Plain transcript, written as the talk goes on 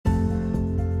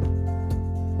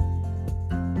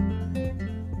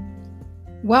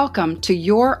Welcome to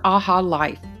Your Aha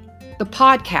Life, the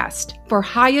podcast for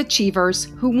high achievers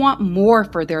who want more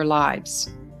for their lives.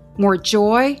 More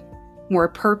joy, more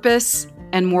purpose,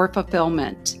 and more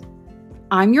fulfillment.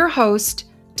 I'm your host,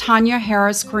 Tanya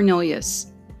Harris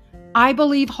Cornelius. I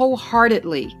believe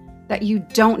wholeheartedly that you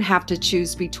don't have to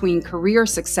choose between career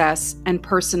success and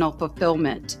personal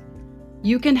fulfillment.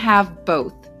 You can have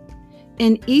both.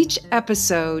 In each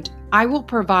episode, I will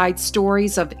provide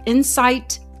stories of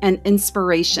insight and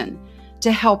inspiration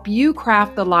to help you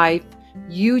craft the life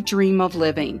you dream of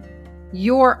living,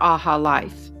 your aha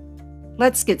life.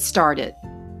 Let's get started.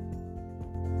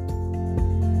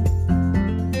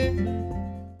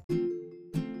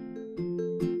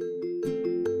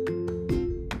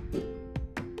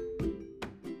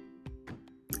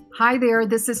 Hi there,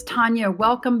 this is Tanya.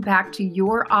 Welcome back to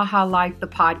Your Aha Life, the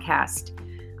podcast.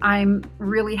 I'm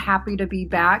really happy to be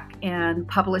back and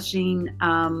publishing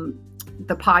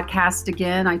the podcast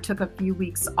again. I took a few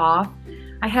weeks off.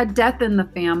 I had death in the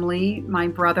family. My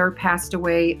brother passed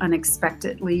away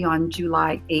unexpectedly on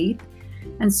July 8th.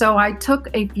 And so I took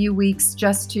a few weeks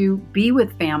just to be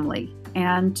with family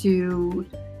and to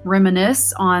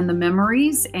reminisce on the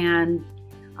memories and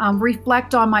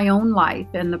reflect on my own life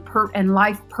and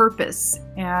life purpose.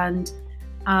 And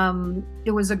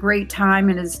it was a great time,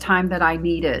 and it's time that I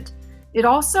needed. It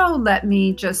also let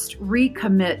me just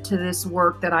recommit to this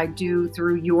work that I do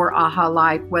through Your Aha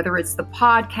Life, whether it's the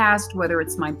podcast, whether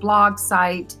it's my blog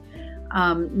site,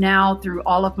 now through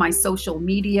all of my social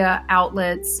media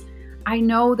outlets. I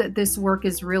know that this work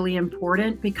is really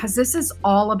important because this is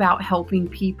all about helping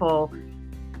people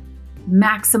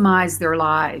maximize their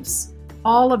lives,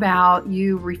 all about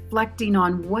you reflecting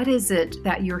on what is it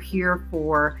that you're here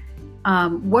for.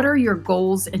 What are your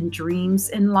goals and dreams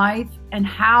in life, and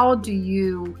how do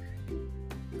you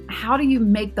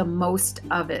make the most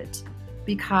of it?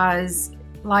 Because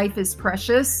life is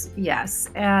precious, yes,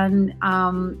 and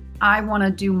I want to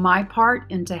do my part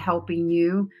into helping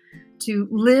you to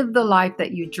live the life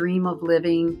that you dream of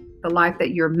living, the life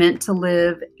that you're meant to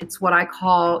live. It's what I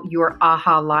call your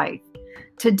aha life.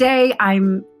 Today,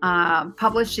 I'm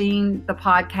publishing the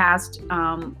podcast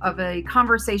of a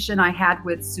conversation I had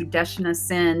with Sudeshna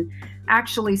Sen,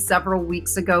 actually several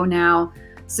weeks ago now.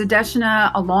 Sudeshna,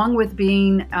 along with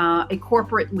being a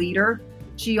corporate leader,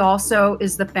 she also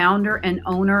is the founder and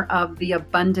owner of the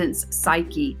Abundance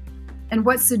Psyche. And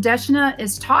what Sudeshna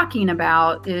is talking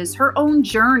about is her own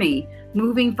journey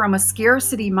moving from a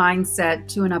scarcity mindset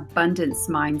to an abundance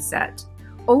mindset,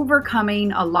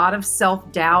 overcoming a lot of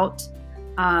self-doubt,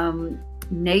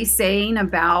 naysaying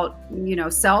about,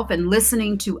 self and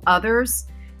listening to others,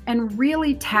 and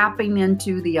really tapping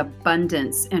into the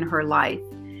abundance in her life.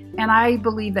 And I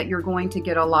believe that you're going to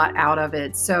get a lot out of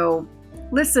it. So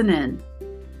listen in.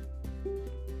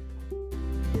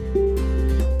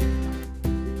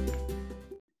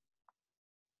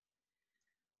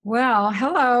 Well,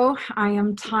 hello, I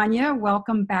am Tanya.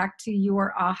 Welcome back to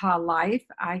Your Aha Life.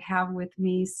 I have with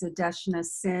me Sudeshna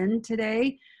Sen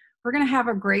today. We're going to have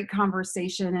a great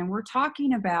conversation, and we're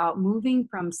talking about moving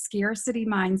from scarcity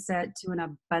mindset to an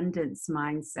abundance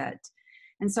mindset.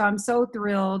 And so I'm so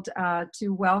thrilled to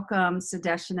welcome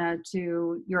Sudeshna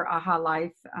to Your Aha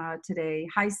Life today.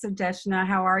 Hi, Sudeshna.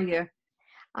 How are you?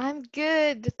 I'm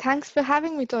good. Thanks for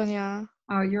having me, Tonya.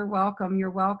 Oh, you're welcome.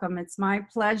 You're welcome. It's my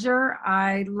pleasure.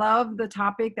 I love the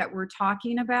topic that we're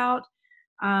talking about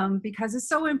because it's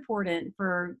so important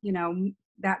for,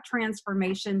 that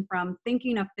transformation from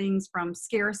thinking of things from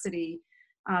scarcity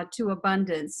to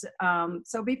abundance.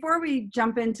 So before we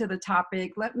jump into the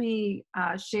topic, let me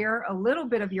share a little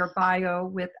bit of your bio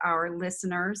with our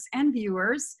listeners and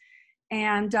viewers,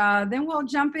 and then we'll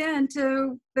jump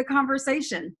into the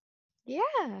conversation.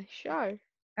 Yeah, sure.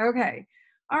 Okay.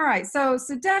 All right. So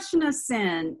Sudeshna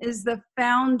Sen is the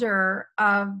founder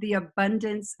of the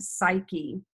Abundance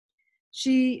Psyche.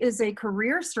 She is a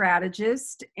career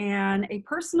strategist and a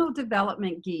personal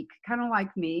development geek, kind of like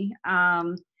me.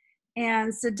 And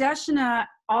Sudeshna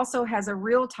also has a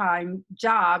real-time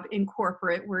job in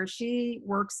corporate where she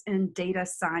works in data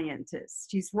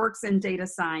scientist. She works in data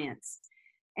science.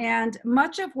 And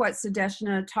much of what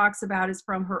Sudeshna talks about is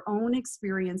from her own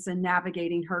experience in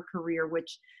navigating her career,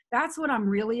 which that's what I'm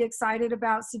really excited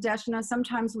about, Sudeshna.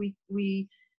 Sometimes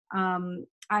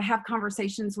I have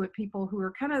conversations with people who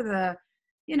are kind of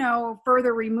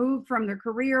further removed from their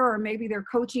career, or maybe they're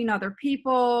coaching other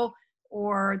people,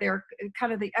 or they're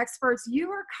kind of the experts. You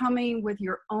are coming with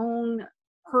your own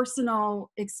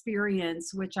personal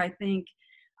experience, which I think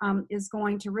is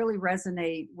going to really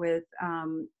resonate with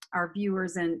our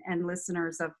viewers and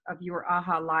listeners of Your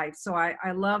Aha Life. So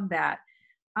I love that.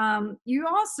 You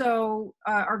also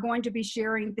are going to be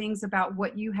sharing things about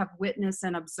what you have witnessed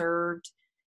and observed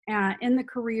in the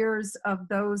careers of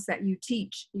those that you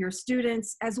teach, your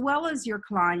students, as well as your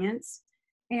clients.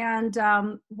 And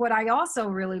what I also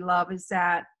really love is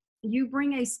that you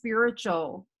bring a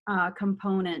spiritual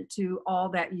component to all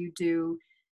that you do.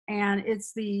 And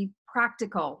it's the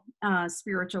practical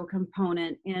spiritual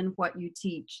component in what you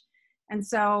teach. And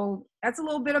so that's a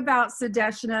little bit about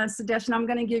Sadeshna. Sadeshna, I'm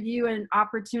going to give you an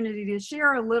opportunity to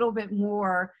share a little bit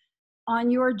more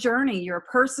on your journey, your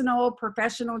personal,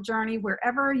 professional journey,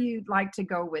 wherever you'd like to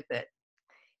go with it.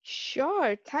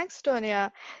 Sure, thanks,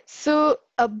 Tonya. So,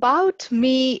 about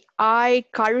me, I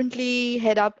currently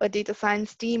head up a data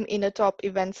science team in a top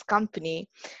events company.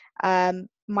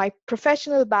 My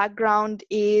professional background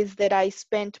is that I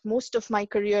spent most of my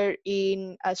career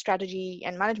in strategy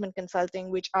and management consulting,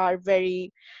 which are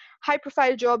very high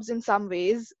profile jobs in some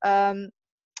ways.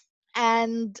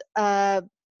 And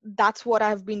That's what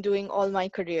I've been doing all my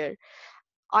career.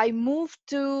 I moved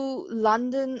to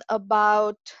London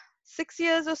about 6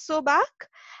 years or so back.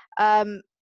 Um,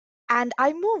 and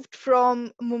I moved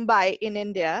from Mumbai in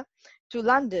India to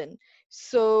London.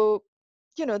 So,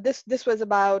 this was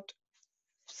about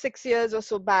 6 years or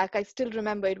so back. I still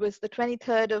remember it was the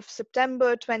 23rd of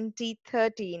September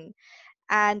 2013,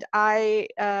 and I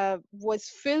was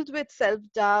filled with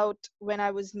self-doubt when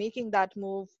I was making that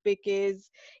move, because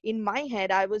in my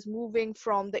head I was moving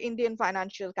from the Indian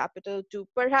financial capital to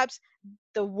perhaps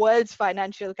the world's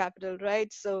financial capital,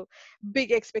 right? So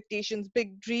big expectations,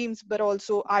 big dreams, but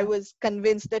also I was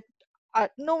convinced that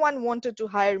no one wanted to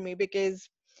hire me because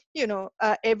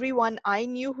everyone I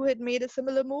knew who had made a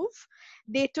similar move,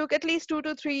 they took at least 2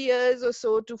 to 3 years or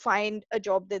so to find a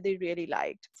job that they really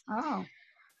liked. Oh,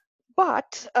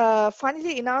 But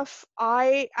funnily enough,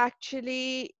 I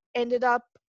actually ended up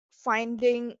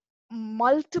finding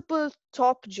multiple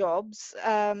top jobs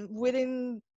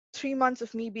within 3 months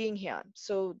of me being here.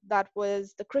 So that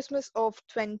was the Christmas of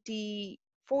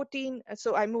 2014.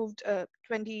 So I moved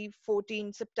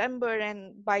 2014 September,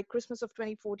 and by Christmas of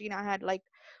 2014, I had like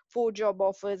 4 job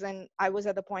offers, and I was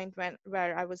at the point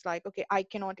where I was like, okay, I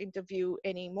cannot interview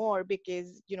anymore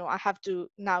because I have to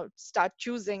now start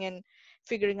choosing and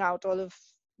figuring out all of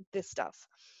this stuff.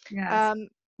 yes. Um,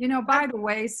 By the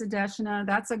way, Sadeshna,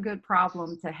 that's a good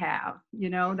problem to have,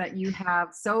 that you have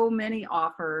so many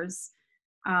offers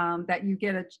that you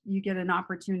get an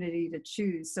opportunity to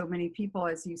choose. So many people,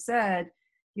 as you said,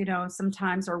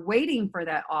 sometimes are waiting for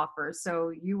that offer. So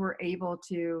you were able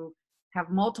to have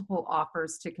multiple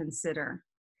offers to consider.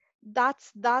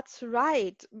 that's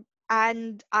right.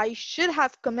 And I should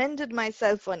have commended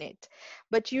myself on it.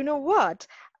 But you know what?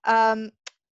 Um,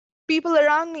 People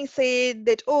around me say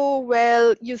that, oh,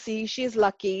 well, you see, she's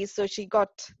lucky, so she got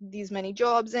these many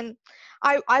jobs. And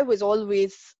I was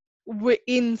always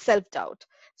in self-doubt.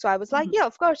 So I was like, Mhm. yeah,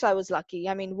 of course I was lucky.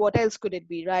 I mean, what else could it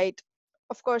be, right?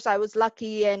 Of course I was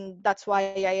lucky, and that's why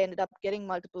I ended up getting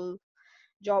multiple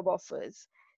job offers.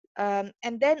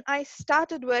 And then I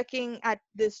started working at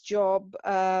this job,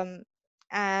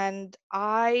 and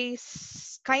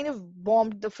kind of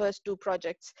bombed the first 2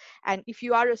 projects. And if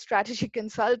you are a strategy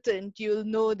consultant, you'll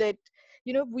know that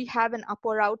we have an up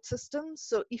or out system.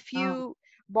 So if Oh, you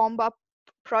bomb up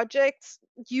projects,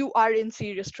 you are in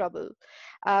serious trouble.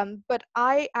 But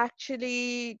I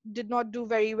actually did not do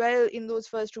very well in those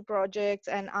first 2 projects,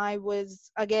 and I was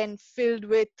again filled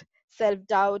with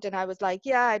self-doubt, and I was like,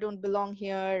 yeah, I don't belong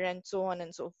here, and so on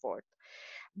and so forth.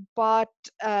 But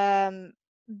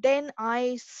then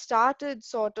I started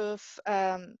sort of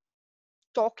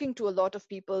talking to a lot of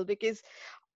people, because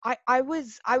I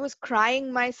was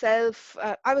crying myself.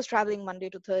 I was traveling Monday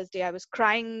to Thursday. I was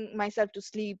crying myself to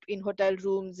sleep in hotel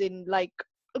rooms in, like,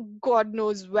 God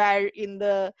knows where in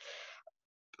the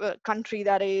country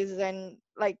that is. And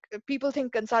like, people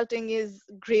think consulting is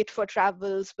great for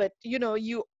travels, but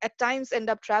you at times end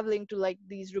up traveling to like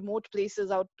these remote places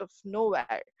out of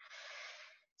nowhere.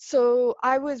 So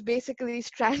I was basically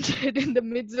stranded in the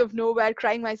midst of nowhere,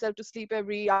 crying myself to sleep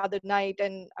every other night.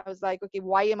 And I was like, okay,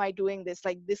 why am I doing this?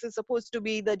 Like, this is supposed to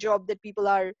be the job that people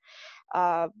are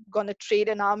gonna trade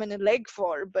an arm and a leg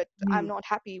for, but I'm mm, not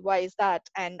happy. Why is that?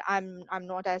 And I'm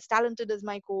not as talented as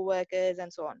my coworkers,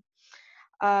 and so on.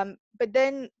 But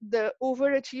then the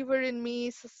overachiever in me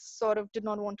sort of did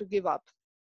not want to give up.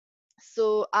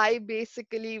 So I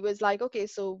basically was like, okay,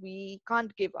 so we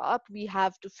can't give up. We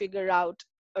have to figure out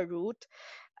a route.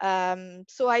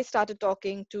 So I started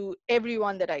talking to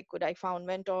everyone that I could. I found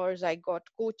mentors, I got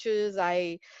coaches,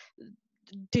 I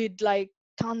did like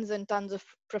tons and tons of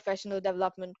professional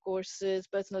development courses,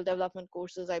 personal development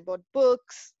courses. I bought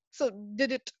books. So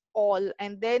did it all.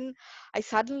 And then I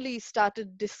suddenly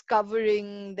started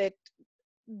discovering that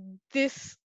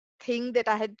this thing that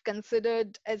I had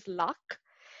considered as luck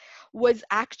was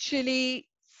actually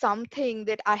something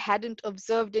that I hadn't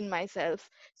observed in myself.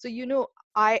 So,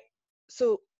 I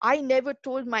I never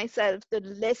told myself the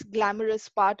less glamorous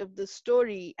part of the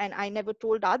story, and I never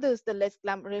told others the less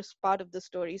glamorous part of the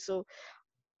story. So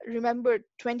remember,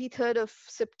 23rd of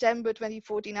September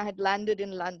 2014, I had landed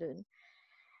in London.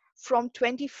 From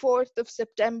 24th of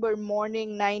September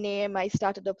morning 9 a.m., I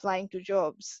started applying to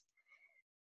jobs.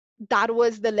 That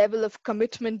was the level of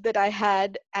commitment that I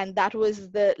had, and that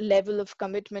was the level of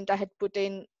commitment I had put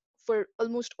in for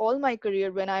almost all my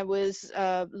career. When I was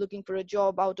looking for a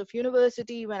job out of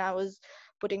university, when I was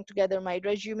putting together my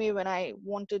resume, when I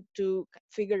wanted to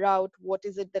figure out what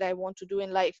is it that I want to do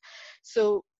in life.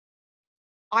 So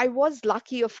I was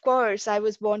lucky, of course. I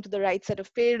was born to the right set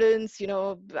of parents.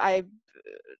 I'm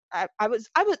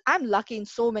lucky in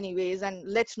so many ways, and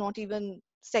let's not even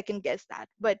second guess that.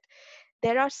 But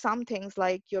there are some things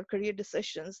like your career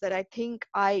decisions that I think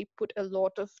I put a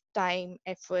lot of time,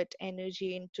 effort,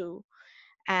 energy into,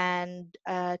 and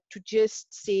to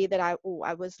just say that I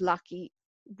was lucky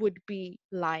would be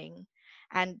lying.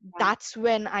 And Yeah. that's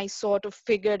when I sort of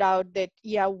figured out that,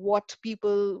 yeah, what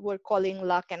people were calling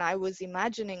luck and I was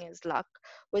imagining as luck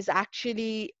was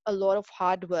actually a lot of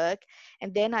hard work.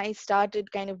 And then I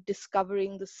started kind of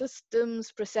discovering the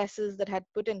systems, processes that had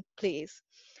put in place.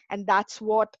 And that's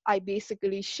what I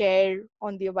basically share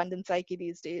on the Abundant Psyche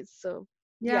these days. So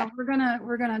Yeah, yeah.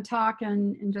 we're gonna talk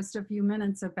in just a few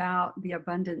minutes about the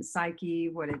abundant psyche,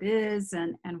 what it is,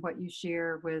 and what you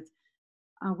share with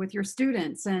your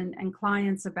students and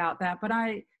clients about that. But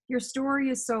your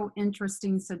story is so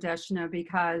interesting, Sadeshna,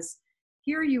 because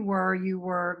here you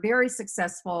were very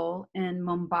successful in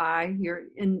Mumbai, here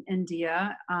in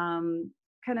India,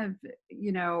 kind of,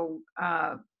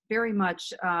 very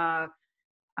much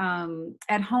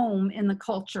at home in the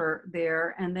culture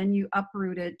there, and then you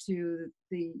uprooted to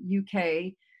the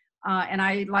UK. And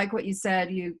I like what you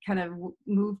said. You kind of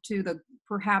moved to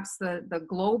perhaps the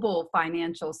global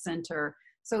financial center.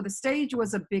 So the stage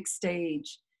was a big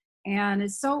stage, and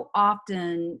it's so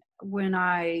often when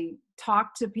I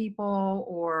talk to people,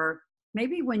 or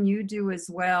maybe when you do as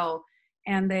well,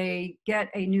 and they get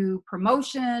a new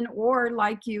promotion, or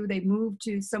like you, they move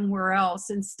to somewhere else,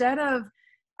 instead of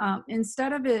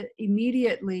it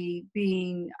immediately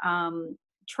being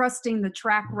trusting the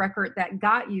track record that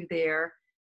got you there,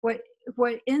 what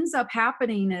what ends up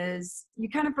happening is you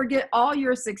kind of forget all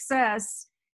your success,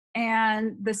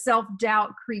 and the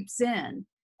self-doubt creeps in.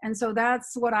 And so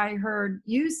that's what I heard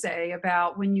you say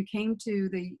about when you came to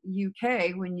the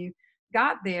UK, when you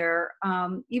got there,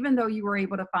 even though you were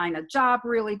able to find a job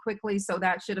really quickly. So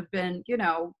that should have been,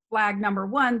 flag number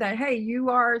one, that, hey, you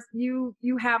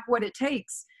have what it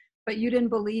takes, but you didn't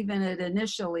believe in it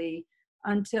initially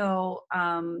until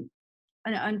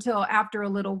until after a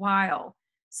little while.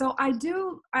 So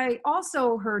I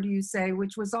also heard you say,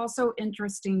 which was also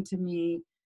interesting to me,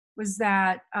 was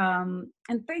that, and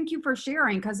thank you for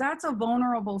sharing, because that's a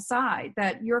vulnerable side,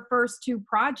 that your first two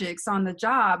projects on the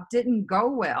job didn't go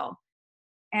well.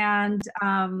 And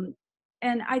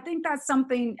I think that's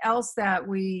something else that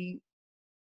we,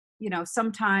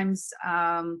 sometimes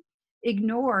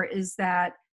ignore, is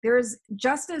that there's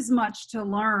just as much to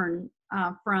learn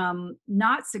from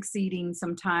not succeeding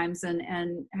sometimes,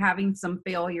 and having some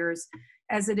failures,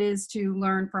 as it is to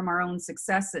learn from our own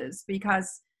successes.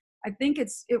 Because I think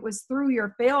it was through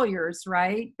your failures,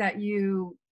 right, that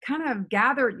you kind of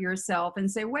gathered yourself and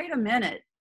say, wait a minute,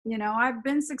 I've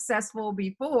been successful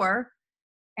before,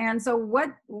 and so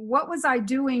what was I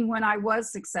doing when I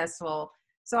was successful?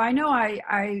 So I know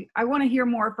I want to hear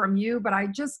more from you, but I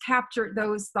just captured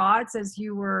those thoughts as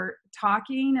you were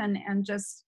talking, and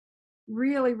just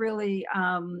really, really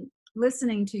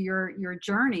listening to your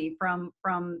journey from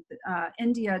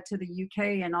India to the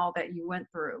UK and all that you went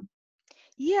through.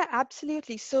 Yeah,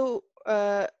 absolutely. So,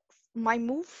 my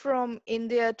move from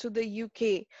India to the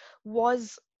UK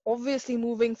was obviously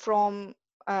moving from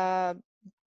uh,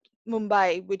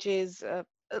 Mumbai, which is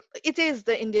it is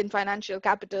the Indian financial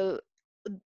capital.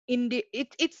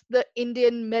 It's the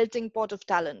Indian melting pot of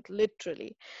talent,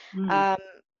 literally. Mm, Um,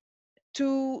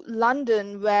 to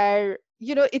London, where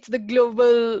it's the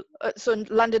global. So in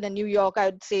London and New York, I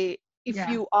would say, if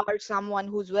yeah. you are someone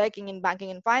who's working in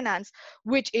banking and finance,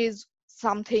 which is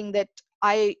something that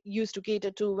I used to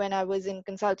cater to when I was in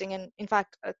consulting, and in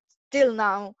fact, till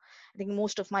now, I think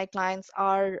most of my clients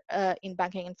are in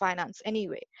banking and finance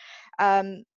anyway.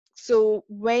 Um, So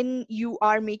when you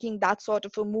are making that sort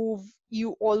of a move,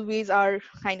 you always are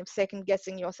kind of second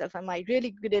guessing yourself. Am I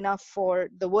really good enough for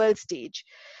the world stage?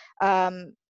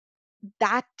 Um,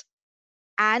 that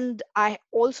and I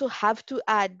also have to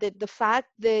add that the fact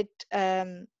that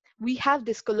we have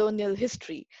this colonial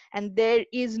history, and there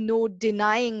is no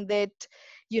denying that,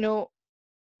 you know,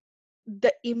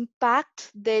 the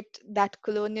impact that that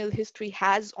colonial history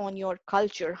has on your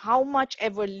culture, how much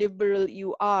ever liberal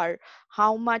you are,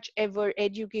 how much ever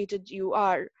educated you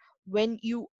are, when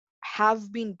you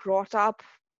have been brought up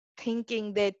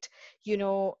thinking that, you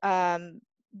know,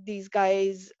 these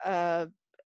guys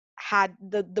had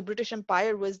the British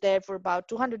Empire was there for about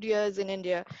 200 years in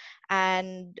India,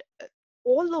 and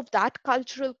all of that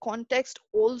cultural context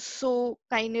also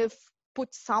kind of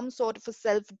puts some sort of a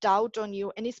self-doubt on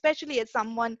you, and especially as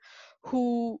someone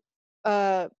who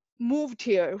uh, moved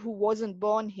here, who wasn't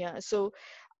born here. So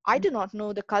I do not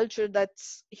know the culture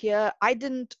that's here. I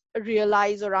didn't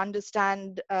realize or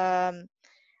understand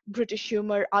British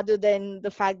humor other than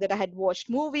the fact that I had watched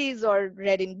movies or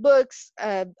read in books.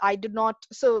 I did not.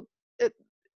 So uh,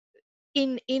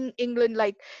 in England,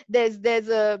 like there's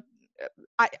a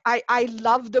I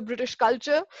love the British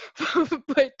culture,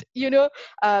 but you know,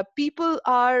 people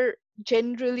are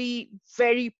generally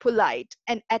very polite,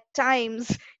 and at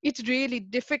times it's really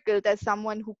difficult as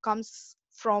someone who comes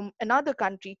from another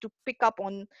country to pick up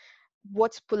on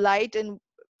what's polite and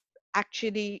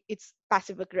actually it's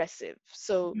passive aggressive.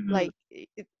 So Mhm. like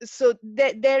so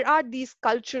there are these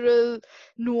cultural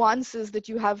nuances that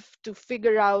you have to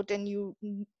figure out, and you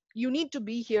need to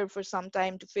be here for some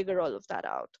time to figure all of that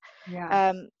out.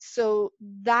 Yeah. So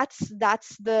that's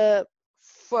the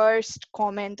first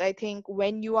comment, I think,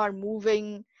 when you are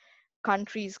moving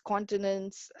countries,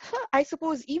 continents, I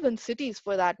suppose even cities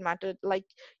for that matter. Like,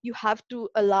 you have to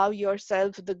allow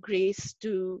yourself the grace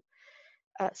to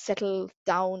settle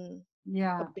down a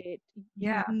Yeah. bit. You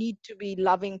Yeah. need to be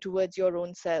loving towards your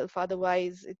own self,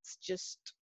 otherwise it's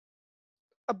just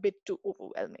a bit too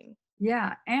overwhelming.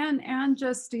 Yeah. And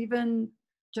just even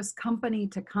just company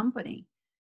to company,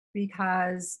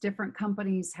 because different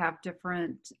companies have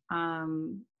different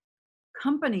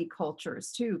company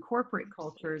cultures too, corporate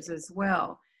cultures Absolutely. as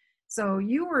well. So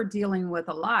you were dealing with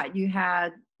a lot. You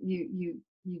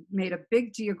made a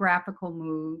big geographical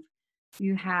move.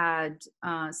 You had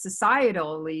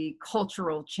societally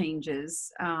cultural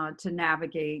changes to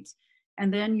navigate,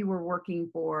 and then you were working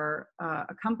for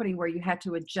a company where you had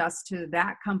to adjust to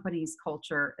that company's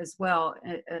culture as well,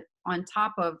 on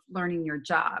top of learning your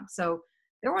job. So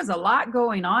there was a lot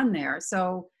going on there.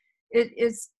 So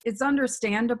it's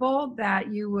understandable that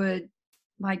you would,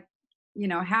 like,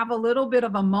 have a little bit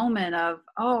of a moment of,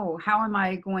 oh, how am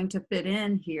I going to fit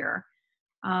in here?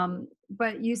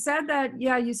 But you said that,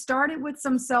 yeah, you started with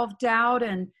some self-doubt,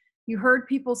 and you heard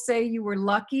people say you were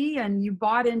lucky, and you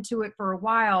bought into it for a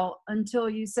while until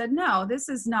you said, no, this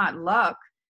is not luck.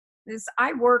 This,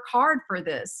 I work hard for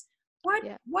this. what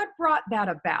Yeah. what brought that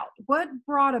about? What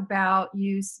brought about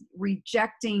you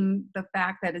rejecting the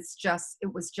fact that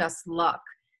it was just luck,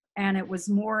 and it was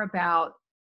more about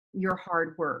your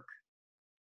hard work?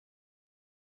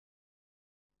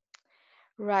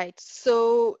 Right.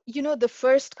 So, you know, the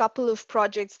first couple of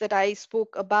projects that I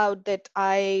spoke about that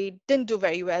I didn't do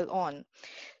very well on.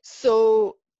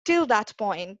 So, till that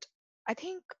point, I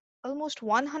think almost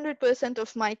 100%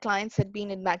 of my clients had been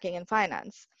in banking and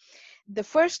finance. The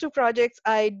first two projects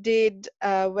I did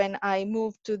when I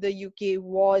moved to the UK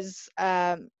was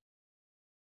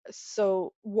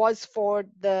for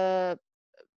the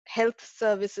health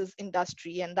services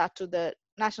industry, and that to the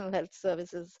National Health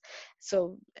Services.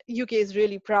 So UK is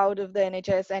really proud of the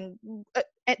NHS, and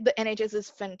the NHS is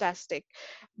fantastic.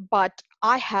 But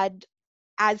I had,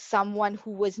 as someone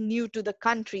who was new to the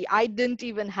country, I didn't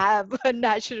even have a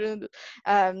national,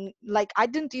 like I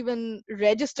didn't even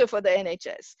register for the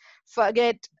NHS.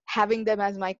 Forget having them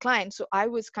as my client. So I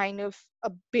was kind of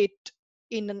a bit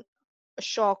in a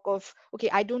shock of, okay,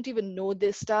 I don't even know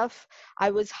this stuff.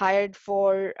 I was hired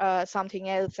for something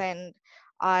else, and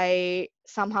I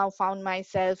somehow found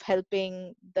myself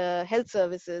helping the health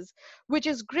services, which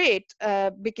is great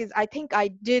because I think I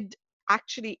did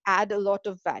actually add a lot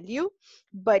of value.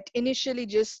 But initially,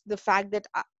 just the fact that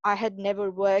I had never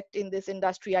worked in this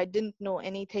industry, I didn't know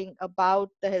anything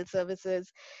about the health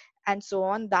services and so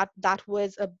on, that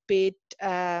was a bit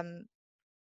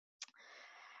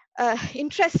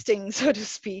interesting, so to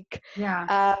speak.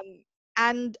 Yeah.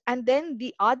 And then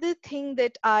the other thing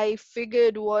that I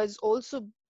figured was also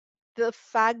the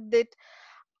fact that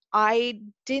I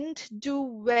didn't do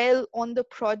well on the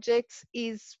projects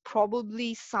is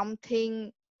probably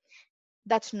something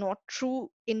that's not true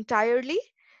entirely.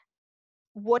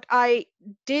 What I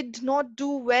did not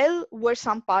do well were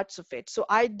some parts of it. So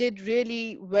I did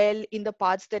really well in the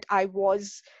parts that I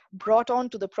was brought on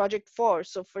to the project for.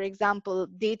 So, for example,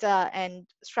 data and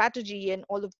strategy and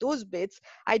all of those bits,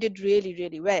 I did really,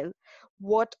 really well.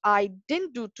 What I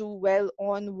didn't do too well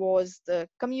on was the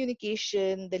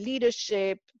communication, the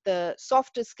leadership, the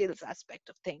softer skills aspect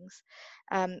of things.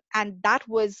 And that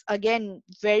was, again,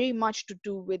 very much to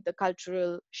do with the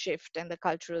cultural shift and the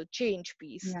cultural change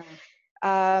piece. Yeah.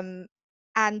 um,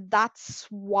 and that's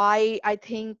why I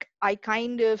think I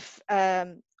kind of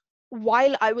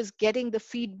while I was getting the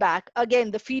feedback,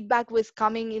 again, the feedback was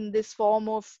coming in this form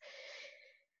of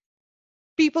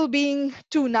people being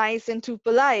too nice and too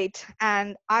polite.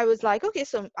 And I was like, okay,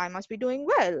 so I must be doing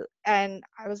well. And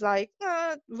I was like,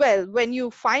 well, when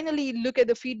you finally look at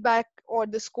the feedback or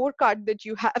the scorecard that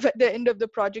you have at the end of the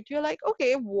project, you're like,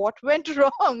 okay, what went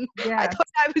wrong? I Yes. thought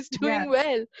I was Yes. doing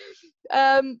well.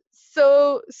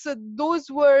 So those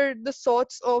were the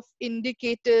sorts of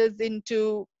indicators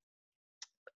into,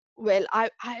 well,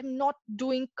 I'm not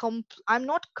doing I'm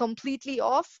not completely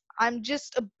off, I'm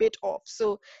just a bit off,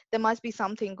 so there must be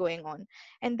something going on.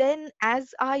 And then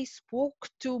as I spoke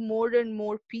to more and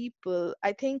more people,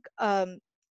 I think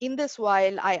in this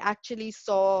while I actually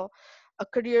saw a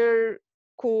career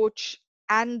coach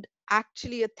and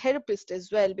actually a therapist as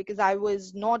well, because I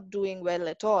was not doing well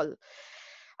at all.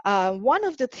 One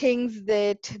of the things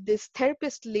that this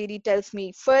therapist lady tells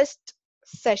me, first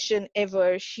session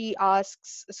ever, she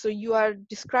asks, so you are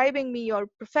describing me your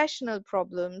professional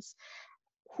problems.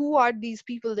 Who are these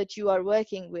people that you are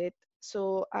working with?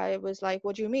 So I was like,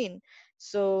 what do you mean?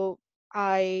 So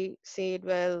I said,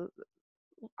 well,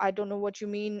 I don't know what you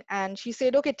mean. And she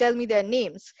said, okay, tell me their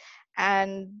names.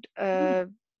 And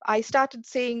I started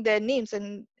saying their names,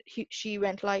 and she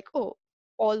went like, oh,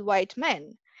 all white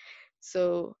men.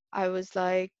 So I was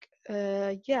like,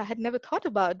 yeah, I had never thought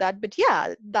about that, but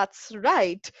yeah, that's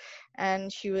right.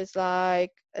 And she was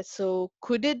like, so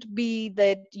could it be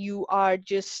that you are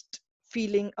just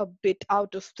feeling a bit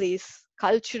out of place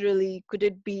culturally? Could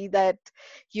it be that,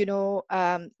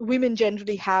 women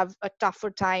generally have a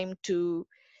tougher time to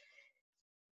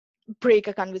break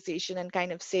a conversation and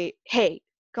kind of say, hey,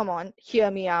 come on,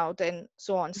 hear me out, and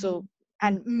so on. So, Mhm.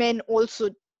 and men also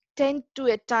tend to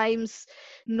at times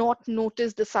not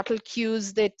notice the subtle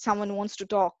cues that someone wants to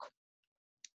talk.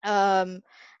 um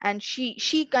and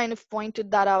she kind of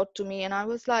pointed that out to me, and I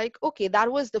was like, okay,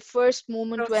 that was the first So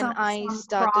moment when I some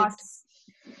started. cross,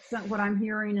 what I'm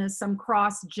hearing is some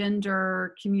cross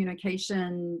gender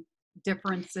communication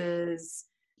differences,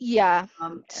 Yeah.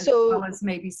 as So well as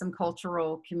maybe some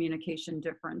cultural communication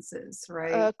differences,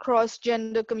 right? cross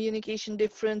gender communication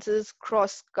differences,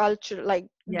 cross culture, like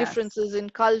Yes. differences in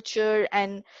culture.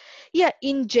 And yeah,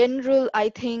 in general, I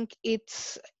think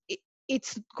it's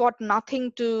got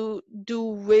nothing to do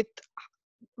with,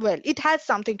 well, it has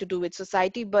something to do with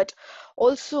society, but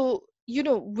also,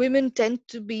 women tend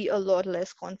to be a lot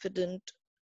less confident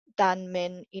than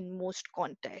men in most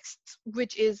contexts,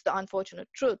 which is the unfortunate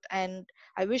truth. And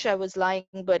I wish I was lying,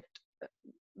 but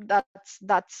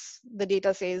that's the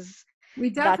data says We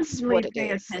that's what definitely it pay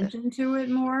is. attention to it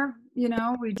more.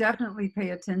 We definitely pay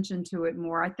attention to it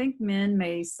more. I think men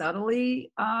may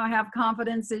subtly have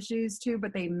confidence issues too,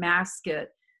 but they mask it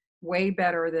way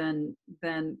better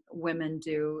than women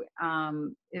do.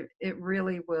 It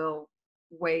really will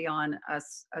weigh on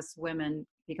us women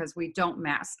because we don't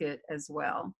mask it as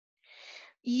well.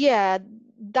 Yeah,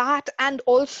 that. And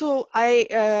also I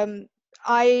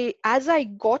as I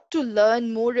got to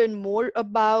learn more and more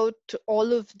about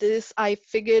all of this, I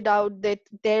figured out that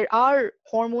there are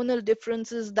hormonal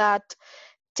differences that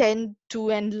tend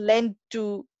to and lend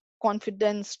to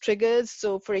confidence triggers.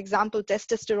 So for example,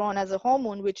 testosterone as a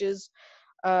hormone, which is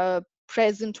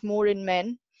present more in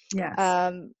men, Yes.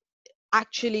 um,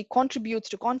 actually contributes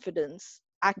to confidence,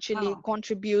 actually Oh,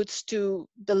 contributes to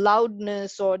the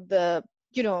loudness or the,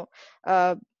 you know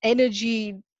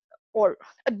energy, or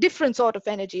a different sort of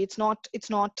energy. It's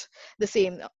not the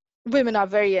same. Women are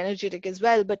very energetic as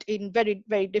well, but in very,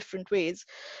 very different ways.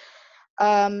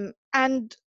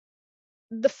 And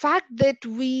the fact that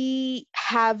we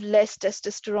have less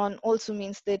testosterone also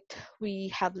means that we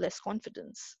have less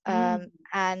confidence. mm.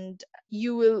 And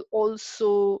you will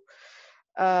also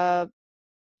uh,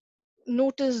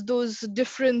 notice those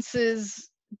differences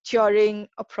during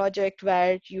a project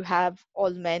where you have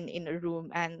all men in a room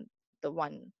and the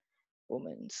one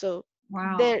woman. So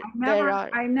Wow. there are.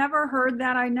 I never heard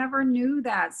that. I never knew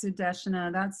that,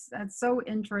 Sudeshna. That's so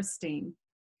interesting.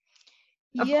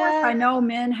 Of course, I Yeah. know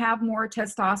men have more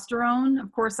testosterone.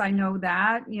 Of course, I know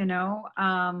that,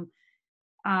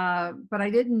 but I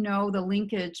didn't know the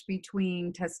linkage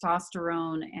between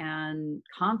testosterone and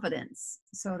confidence.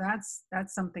 So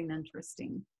that's something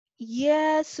interesting.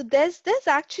 Yeah, so there's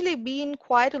actually been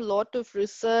quite a lot of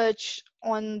research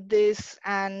on this,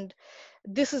 and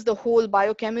this is the whole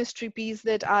biochemistry piece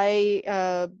that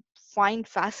I find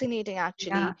fascinating Yeah.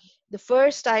 actually. The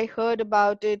first I heard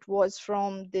about it was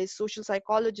from this social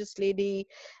psychologist lady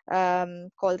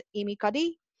called Amy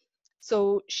Cuddy.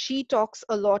 So she talks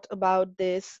a lot about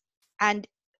this, and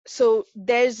so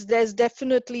there's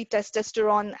definitely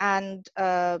testosterone and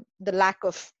the lack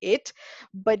of it,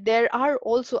 but there are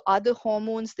also other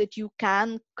hormones that you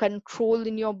can control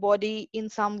in your body in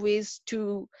some ways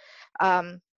to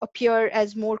appear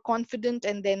as more confident,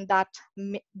 and then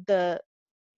the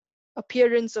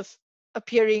appearance of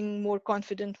appearing more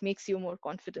confident makes you more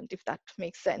confident, if that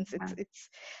makes sense. Yeah. It's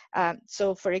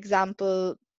so for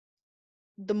example,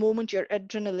 the moment your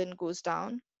adrenaline goes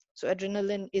down, so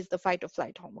adrenaline is the fight or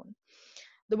flight hormone.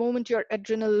 The moment your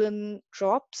adrenaline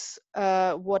drops,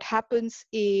 what happens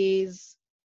is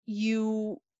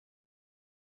you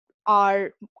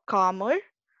are calmer.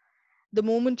 The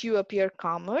moment you appear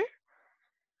calmer,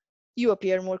 you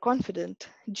appear more confident,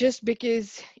 just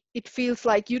because it feels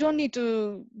like you don't need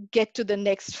to get to the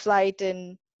next flight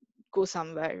and go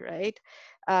somewhere, right?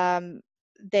 Um,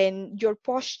 then your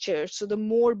posture, so the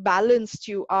more balanced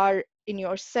you are in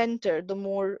your center, the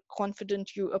more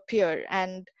confident you appear.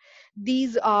 And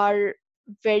these are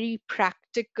very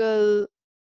practical.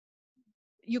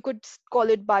 You could call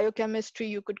it biochemistry,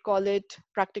 you could call it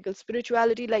practical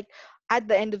spirituality. Like, at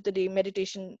the end of the day,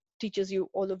 meditation teaches you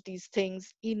all of these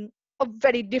things in a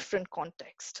very different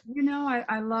context.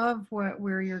 I love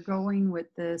where you're going with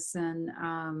this. And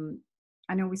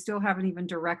I know we still haven't even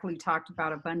directly talked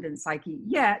about abundant psyche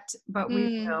yet, but we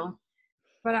Mm, will.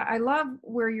 But I love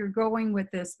where you're going with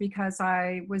this because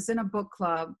I was in a book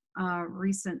club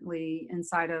recently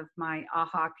inside of my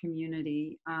AHA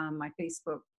community, my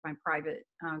private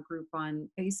group on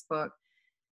Facebook.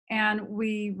 And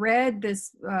we read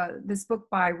this book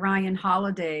by Ryan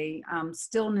Holiday,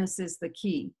 Stillness is the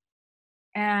Key.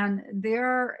 And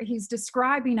there he's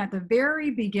describing at the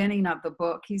very beginning of the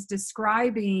book, he's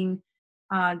describing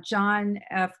John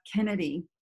F. Kennedy,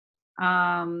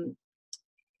 um,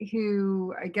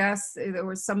 who I guess there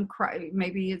was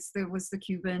maybe there was the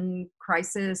Cuban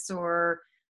crisis, or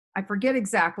I forget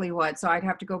exactly what, so I'd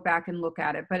have to go back and look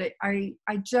at it. But I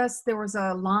just, there was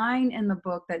a line in the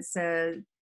book that said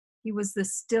he was the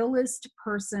stillest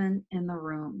person in the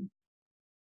room.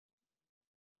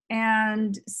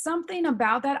 And something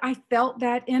about that, I felt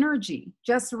that energy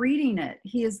just reading it.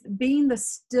 He is being the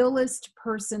stillest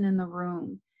person in the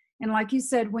room. And like you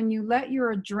said, when you let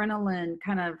your adrenaline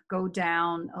kind of go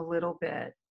down a little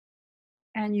bit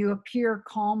and you appear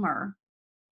calmer,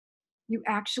 you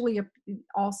actually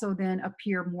also then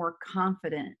appear more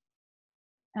confident.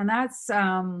 And that's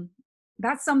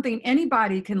something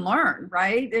anybody can learn,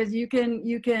 right? Is you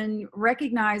can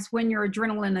recognize when your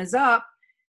adrenaline is up,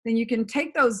 then you can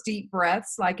take those deep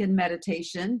breaths like in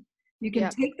meditation. You can yeah.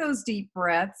 take those deep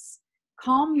breaths,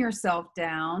 calm yourself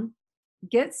down,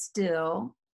 get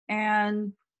still,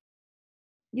 and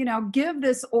give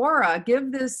this aura,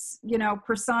 give this,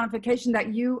 personification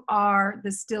that you are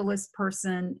the stillest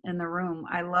person in the room.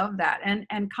 I love that.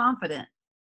 And confident.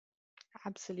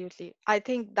 Absolutely. I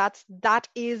think that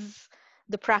is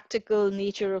the practical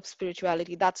nature of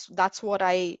spirituality. That's what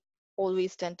I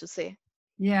always tend to say.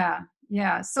 Yeah.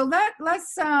 Yeah. So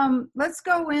let's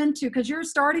go into, because you're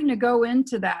starting to go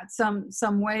into that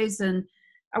some ways. And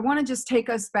I want to just take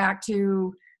us back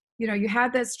to, you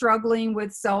had that struggling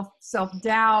with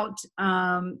self-doubt,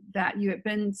 that you had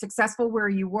been successful where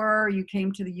you were. You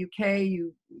came to the UK.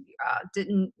 You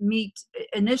didn't meet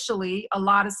initially a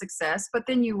lot of success, but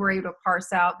then you were able to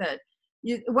parse out that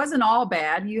it wasn't all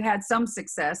bad. You had some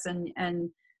success, and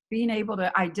being able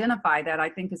to identify that, I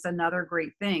think, is another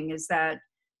great thing, is that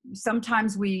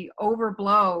sometimes we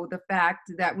overblow the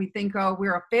fact that we think, oh,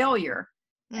 we're a failure.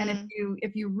 And if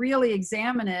Mm, you really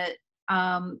examine it,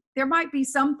 there might be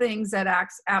some things that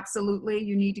absolutely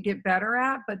you need to get better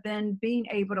at, but then being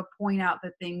able to point out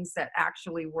the things that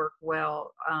actually work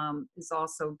well, is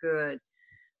also good.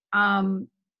 Um,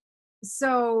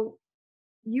 so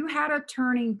you had a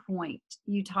turning point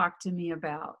you talked to me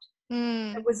about. It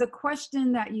mm, was a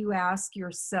question that you ask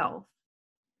yourself,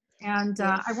 and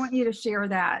I yes. want you to share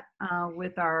that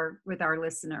with our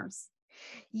listeners.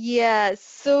 Yeah.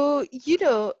 So,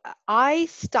 I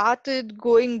started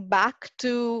going back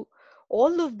to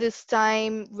all of this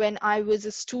time when I was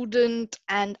a student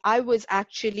and I was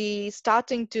actually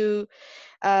starting to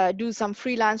do some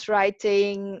freelance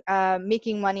writing,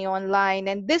 making money online.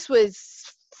 And this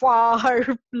was far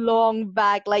long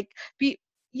back. Like,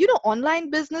 online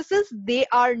businesses, they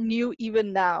are new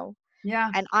even now. Yeah.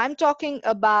 And I'm talking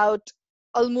about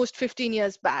almost 15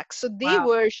 years back. So Wow.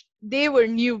 they were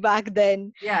new back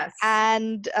then. Yes.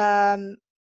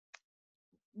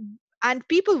 And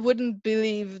people wouldn't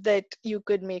believe that you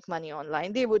could make money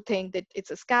online. They would think that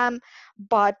it's a scam.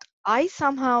 But I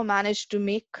somehow managed to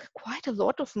make quite a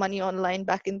lot of money online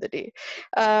back in the day.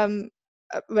 um,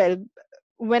 well,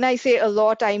 when I say a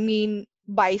lot, I mean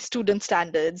by student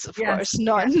standards, of course, Yes.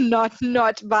 not Yes.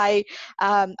 not by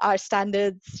our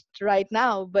standards right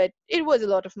now. But it was a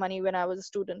lot of money when I was a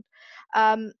student.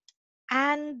 um,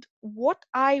 and what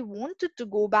I wanted to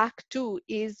go back to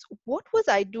is, what was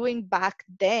I doing back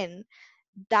then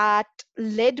that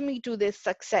led me to this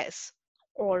success,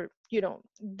 or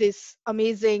this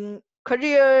amazing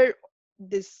career,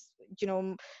 this,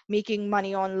 making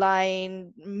money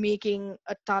online, making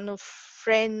a ton of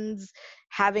friends,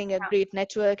 having a great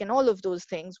network, and all of those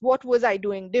things. What was I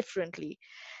doing differently?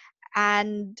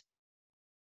 And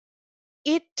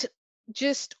it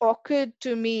just occurred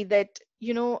to me that,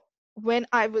 when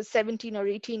I was 17 or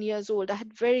 18 years old, I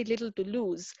had very little to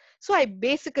lose. So I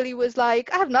basically was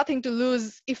like, I have nothing to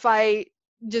lose if I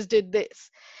just did this.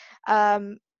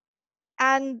 Um,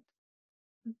 and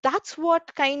that's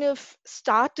what kind of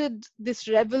started this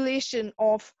revelation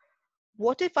of,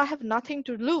 what if I have nothing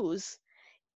to lose?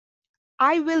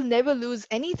 I will never lose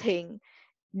anything,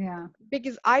 Yeah.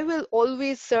 because I will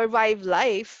always survive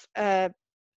life.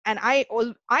 And I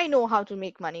know how to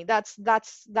make money. That's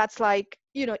like,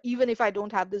 even if I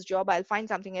don't have this job, I'll find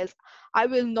something else. I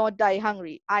will not die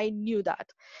hungry. I knew that.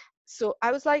 So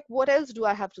I was like, what else do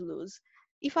I have to lose?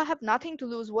 If I have nothing to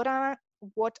lose, what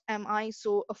am I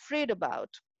so afraid about?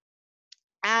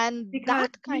 And Because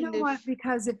that you kind know of what?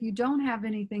 Because if you don't have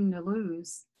anything to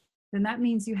lose, then that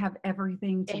means you have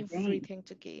everything to gain. everything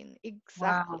to gain.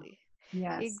 Wow. Exactly.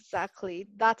 Yes. Exactly.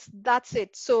 That's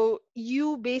it. So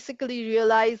you basically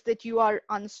realize that you are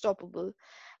unstoppable,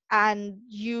 and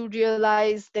you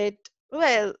realize that,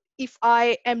 well, if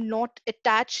I am not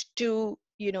attached to,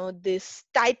 this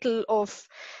title of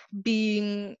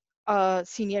being a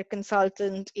senior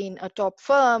consultant in a top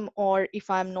firm, or if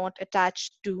I'm not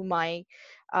attached to my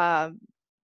um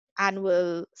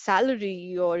annual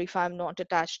salary, or if I'm not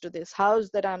attached to this house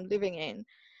that I'm living in,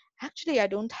 actually I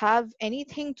don't have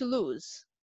anything to lose.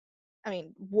 I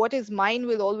mean, what is mine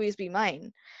will always be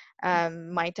mine.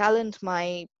 My talent,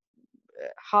 my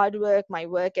hard work, my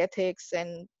work ethics,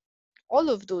 and all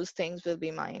of those things will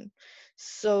be mine.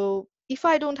 So if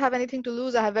I don't have anything to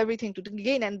lose, I have everything to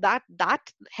gain, and that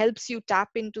helps you tap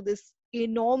into this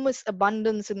enormous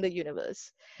abundance in the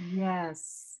universe.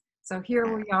 Yes. So here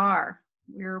Uh, we are.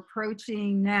 We're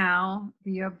approaching now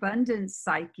the abundance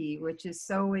psyche, which is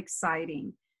so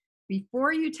exciting.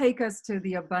 Before you take us to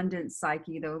the abundance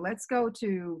psyche, though, let's go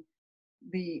to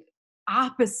the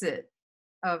opposite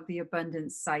of the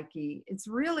abundance psyche. It's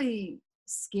really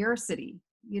scarcity,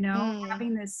 mm,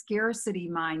 having this scarcity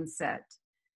mindset.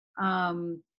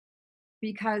 Um,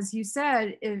 because you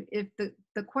said, if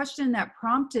the question that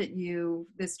prompted you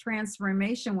this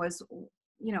transformation was,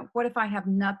 what if I have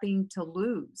nothing to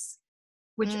lose,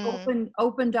 which mm,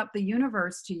 opened up the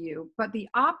universe to you. But the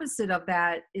opposite of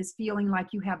that is feeling like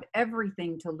you have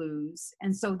everything to lose,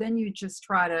 and so then you just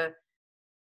try to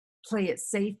play it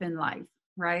safe in life,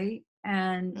 right?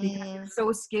 And because mm, you're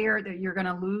so scared that you're going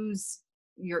to lose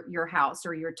your house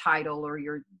or your title or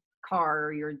your car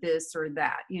or your this or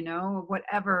that,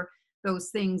 whatever those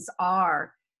things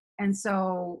are. And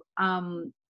so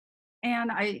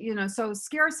and I, so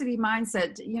scarcity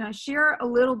mindset, share a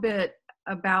little bit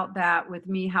about that with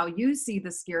me, how you see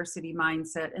the scarcity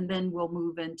mindset, and then we'll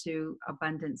move into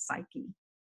abundance psyche.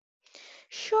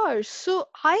 sure. So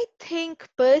I think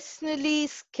personally,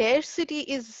 scarcity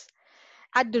is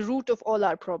at the root of all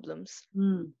our problems.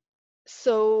 Mm,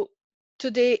 So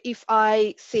today, if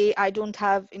I say I don't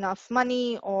have enough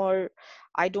money, or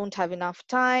I don't have enough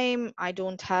time, I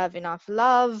don't have enough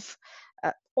love,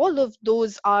 all of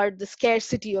those are the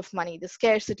scarcity of money, the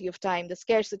scarcity of time, the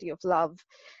scarcity of love,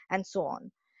 and so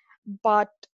on. But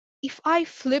if I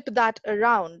flip that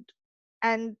around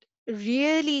and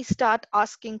really start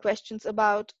asking questions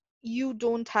about, you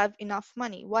don't have enough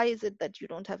money, why is it that you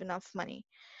don't have enough money?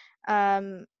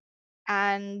 um,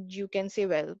 and you can say,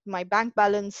 well, my bank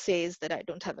balance says that I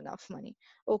don't have enough money.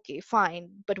 Okay, fine,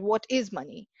 but what is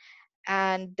money?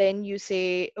 and then you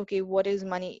say, okay, what is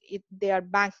money? They are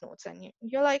banknotes. And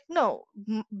you're like, no,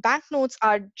 banknotes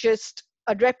are just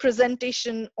a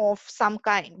representation of some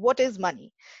kind. What is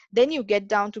money? Then you get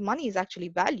down to money is actually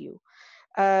value.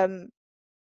 um,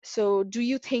 so do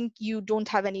you think you don't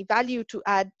have any value to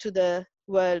add to the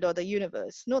world or the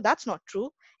universe? No, that's not true.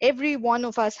 Every one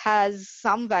of us has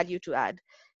some value to add.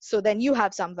 So then you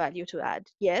have some value to add.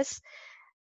 Yes.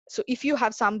 So if you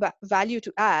have some value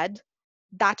to add,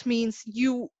 that means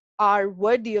you are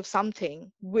worthy of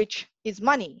something, which is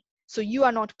money. So you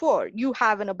are not poor. You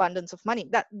have an abundance of money.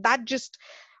 That just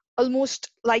almost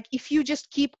like, if you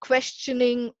just keep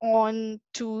questioning on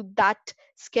to that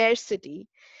scarcity,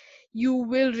 you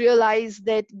will realize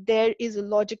that there is a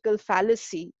logical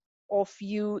fallacy of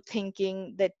you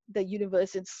thinking that the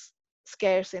universe is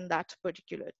scarce in that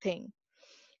particular thing.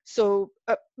 So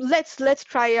let's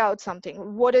try out something.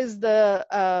 What is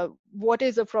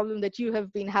a problem that you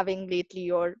have been having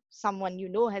lately, or someone you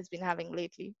know has been having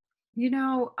lately? You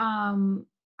know,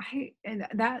 I and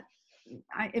that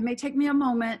it may take me a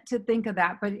moment to think of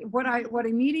that, but what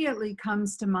immediately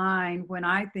comes to mind when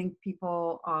I think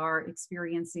people are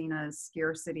experiencing a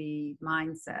scarcity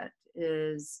mindset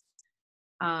is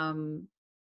um,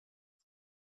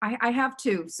 I have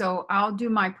two. So I'll do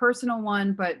my personal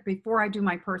one, but before I do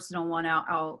my personal one,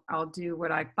 I'll do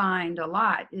what I find a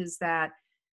lot is that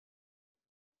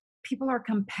people are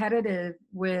competitive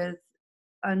with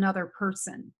another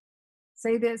person.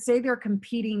 Say they're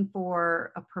competing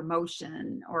for a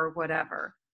promotion or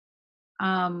whatever.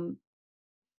 Um,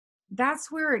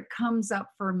 that's where it comes up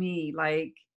for me,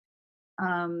 like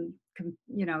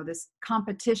this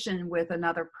competition with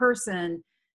another person.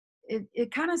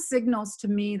 It kind of signals to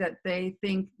me that they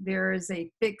think there is a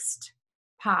fixed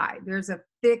pie. There's a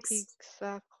fixed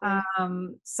Exactly.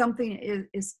 something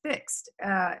is fixed,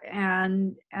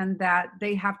 and that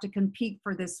they have to compete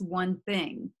for this one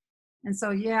thing. And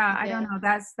so, yeah, I don't Yeah. know.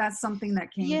 That's something Yeah.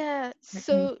 that came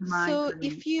So to mind so for me.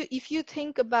 if you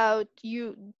think about,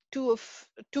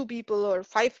 two people or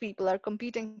five people are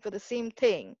competing for the same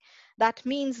thing, that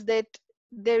means that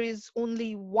there is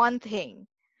only one thing,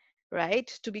 right,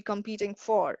 to be competing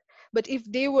for. But if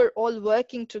they were all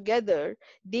working together,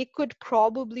 they could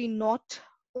probably not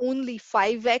only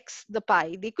 5x the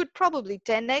pie, they could probably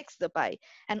 10x the pie,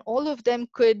 and all of them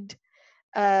could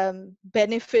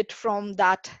benefit from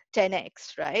that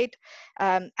 10x, right?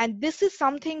 And this is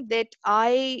something that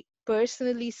I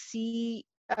personally see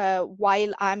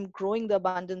while I'm growing the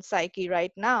abundance psyche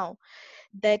right now,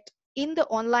 that in the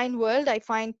online world, I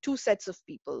find two sets of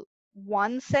people.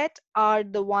 One set are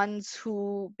the ones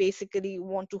who basically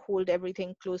want to hold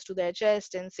everything close to their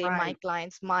chest and say, my Right.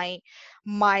 clients, my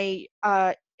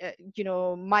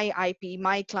IP,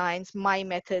 my clients, my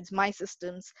methods, my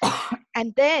systems.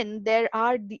 And then there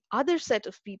are the other set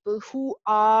of people who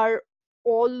are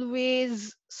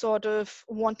always sort of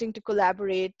wanting to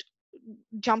collaborate,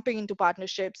 jumping into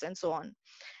partnerships and so on.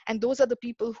 And those are the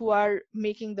people who are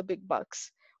making the big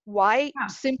bucks. Why? Yeah.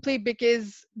 Simply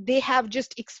because they have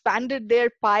just expanded their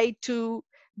pie to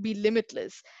be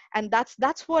limitless. And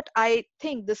that's what I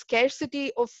think. The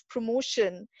scarcity of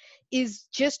promotion is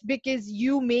just because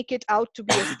you make it out to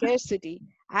be a scarcity.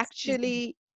 Excuse me.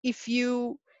 Actually, if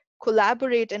you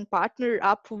collaborate and partner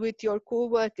up with your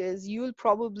coworkers, you'll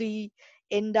probably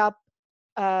end up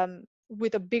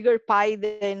with a bigger pie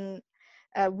than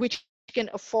which can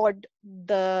afford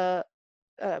the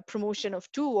promotion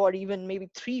of two or even maybe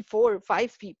three, four,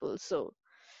 five people. So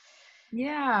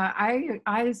Yeah, I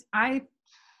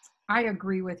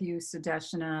agree with you,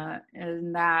 Sudeshna,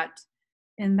 in that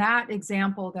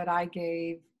example that I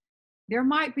gave. There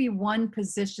might be one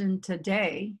position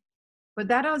today, but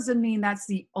that doesn't mean that's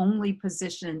the only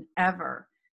position ever.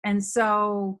 And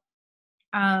so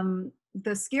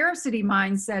the scarcity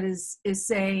mindset is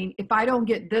saying, if I don't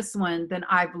get this one, then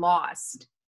I've lost.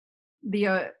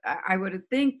 I would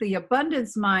think the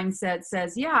abundance mindset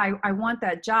says, yeah, I want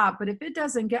that job, but if it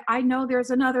doesn't get, I know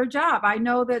there's another job. I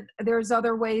know that there's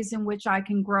other ways in which I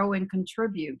can grow and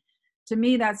contribute. To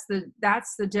me, that's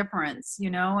the difference,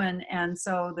 and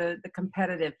so the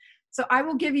competitive. So I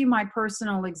will give you my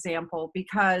personal example,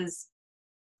 because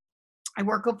I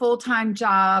work a full-time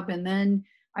job, and then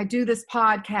I do this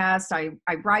podcast.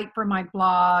 I write for my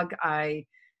blog. I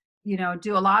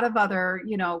do a lot of other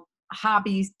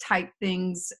hobbies type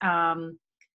things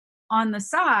on the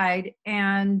side,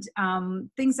 and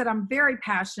things that I'm very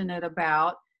passionate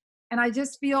about. And I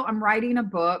just feel I'm writing a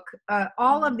book,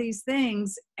 all of mhm. these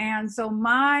things. And so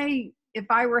if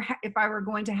I were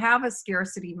going to have a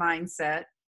scarcity mindset,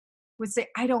 would say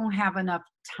I don't have enough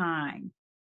time.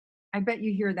 I bet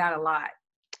you hear that a lot.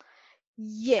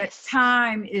 That Yes.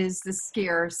 time is the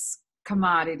scarce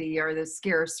commodity or the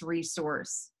scarce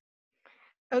resource.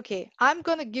 Okay, I'm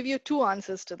going to give you two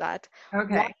answers to that.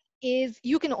 One Okay. is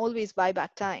you can always buy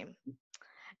back time.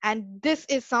 And this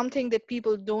is something that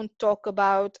people don't talk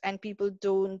about, and people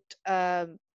don't,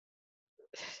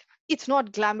 it's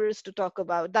not glamorous to talk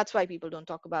about. That's why people don't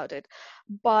talk about it.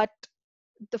 But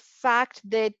the fact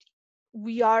that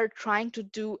we are trying to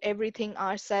do everything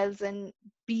ourselves and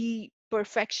be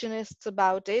perfectionists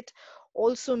about it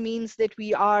also means that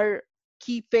we are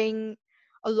keeping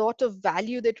a lot of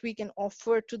value that we can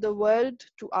offer to the world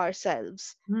to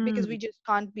ourselves, because we Hmm. just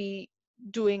can't be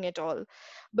doing it all.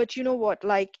 But you know what,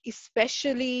 like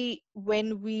especially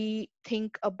when we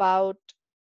think about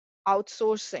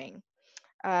outsourcing,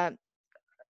 uh,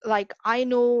 like I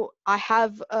know I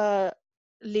have a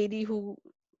lady who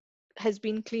has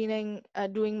been cleaning,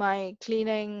 doing my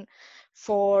cleaning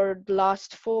for the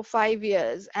last 4 or 5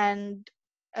 years, and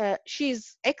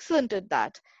she's excellent at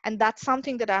that. And that's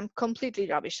something that I'm completely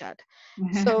rubbish at.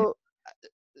 So,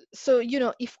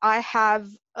 if I have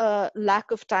a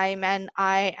lack of time and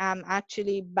I am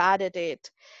actually bad at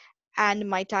it, and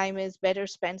my time is better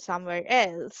spent somewhere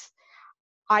else,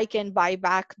 I can buy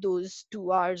back those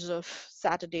 2 hours of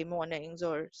Saturday mornings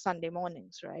or Sunday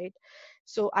mornings, right?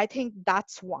 So I think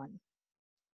that's one.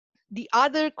 The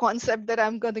other concept that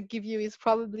I'm going to give you is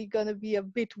probably going to be a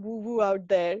bit woo woo out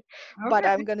there, but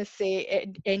I'm Okay. going to say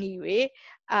it anyway.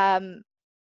 Um,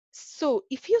 so,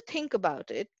 if you think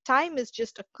about it, time is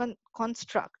just a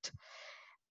construct.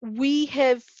 We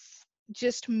have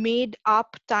just made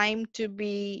up time to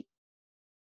be,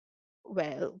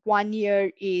 well, 1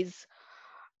 year is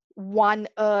one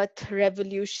Earth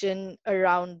revolution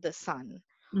around the sun.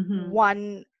 Hmm.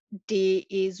 One day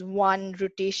is one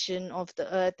rotation of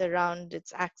the Earth around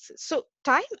its axis. So,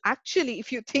 time actually,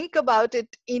 if you think about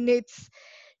it in its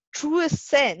truest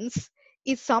sense,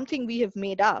 is something we have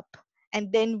made up.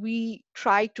 And then we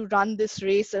try to run this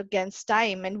race against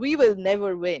time, and we will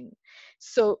never win.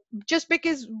 So, just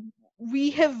because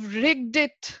we have rigged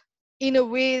it in a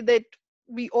way that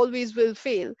we always will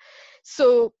fail.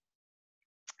 So,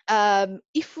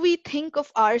 if we think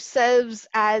of ourselves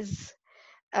as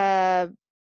uh,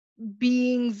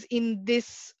 beings in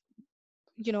this,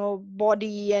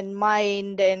 body and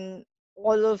mind and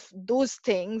all of those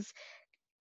things,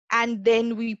 and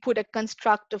then we put a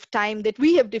construct of time that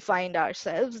we have defined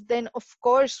ourselves, then of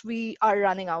course we are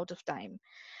running out of time.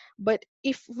 But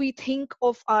if we think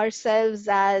of ourselves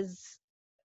as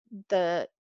the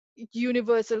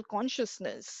universal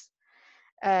consciousness,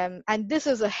 and this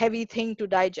is a heavy thing to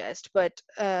digest, but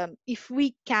if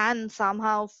we can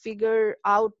somehow figure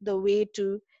out the way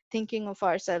to thinking of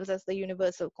ourselves as the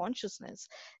universal consciousness,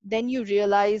 then you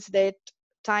realize that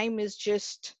time is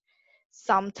just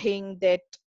something that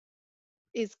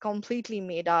is completely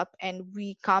made up, and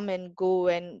we come and go,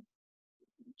 and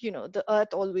the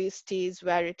earth always stays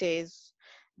where it is,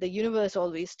 the universe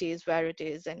always stays where it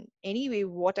is, and anyway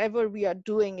whatever we are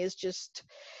doing is just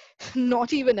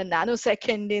not even a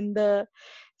nanosecond in the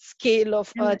scale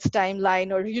of And Earth's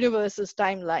timeline or universe's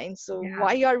timeline. So yeah,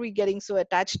 why are we getting so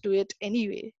attached to it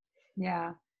anyway?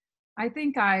 yeah. I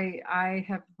think I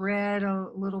have read a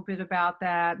little bit about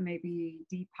that. Maybe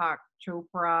Deepak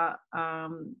Chopra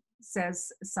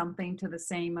says something to the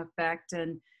same effect,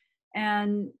 and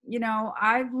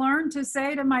I've learned to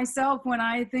say to myself when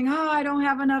I think, oh, I don't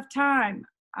have enough time,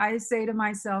 I say to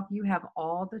myself, you have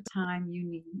all the time you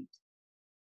need.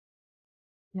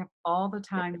 You have all the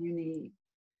time you need.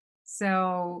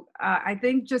 So I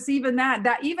think just even that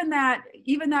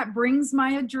brings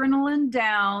my adrenaline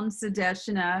down,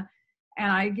 Sadeshna,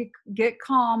 and I get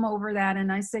calm over that,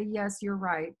 and I say, yes, you're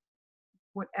right.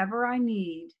 Whatever I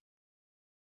need,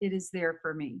 it is there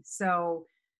for me. So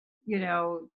you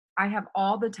know, I have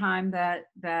all the time that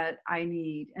I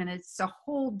need, and it's a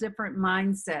whole different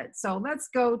mindset. So let's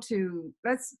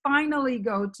finally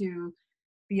go to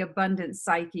the abundant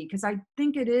psyche, because I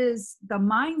think it is the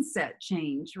mindset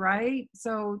change, right?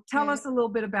 So tell Yeah. us a little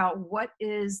bit about what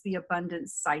is the abundant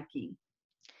psyche.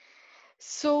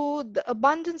 So the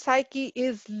abundant psyche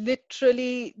is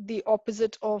literally the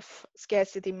opposite of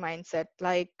scarcity mindset.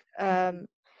 Like, Mhm.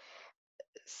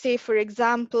 say for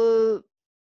example,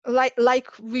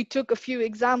 like we took a few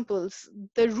examples,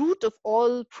 the root of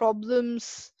all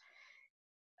problems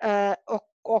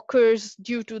occurs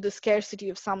due to the scarcity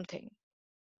of something,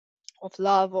 of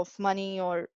love, of money,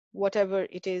 or whatever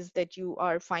it is that you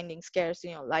are finding scarce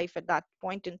in your life at that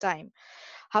point in time.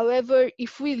 However,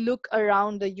 if we look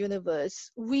around the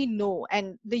universe, we know,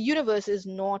 and the universe is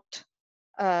not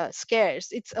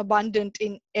scarce, it's abundant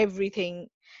in everything.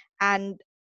 And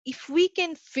if we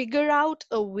can figure out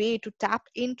a way to tap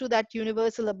into that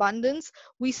universal abundance,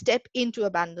 we step into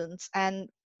abundance. And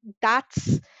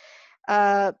that's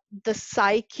the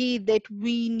psyche that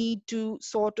we need to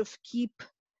sort of keep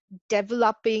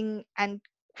developing and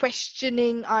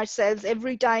questioning ourselves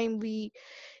every time we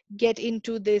get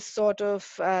into this sort of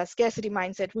scarcity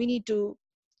mindset. We need to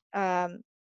um,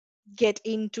 get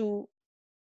into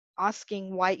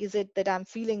asking, why is it that I'm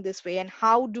feeling this way, and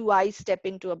how do I step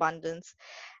into abundance?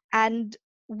 And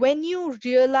when you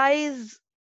realize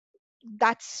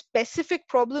that specific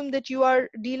problem that you are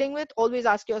dealing with, always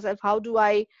ask yourself, how do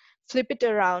I flip it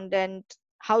around, and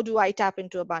how do I tap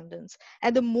into abundance?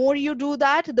 And the more you do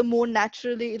that, the more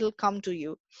naturally it'll come to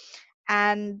you.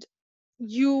 And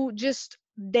you just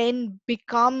then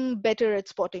become better at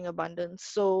spotting abundance.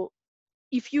 So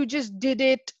if you just did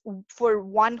it for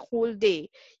one whole day,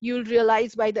 you'll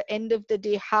realize by the end of the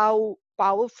day how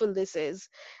powerful this is.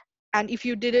 And if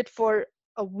you did it for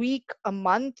a week, a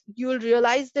month, you'll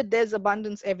realize that there's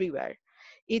abundance everywhere.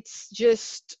 It's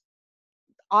just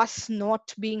us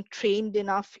not being trained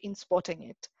enough in spotting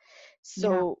it. Yeah.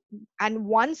 So, and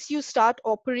once you start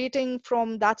operating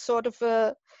from that sort of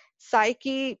a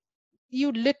psyche,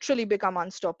 you literally become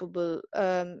unstoppable.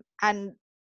 And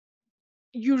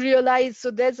you realize, so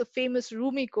there's a famous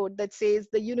Rumi quote that says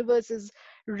the universe is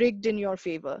rigged in your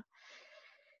favor.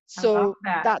 I love So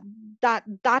that.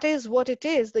 that is what it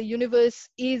is. The universe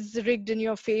is rigged in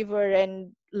your favor,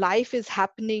 and life is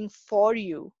happening for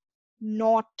you,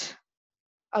 not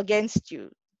against you.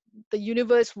 The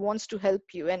universe wants to help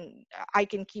you. And I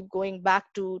can keep going back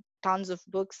to tons of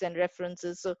books and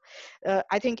references. So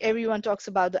I think everyone talks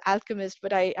about The Alchemist,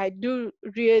 but I do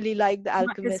really like The It's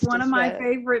Alchemist one of as my well.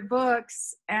 favorite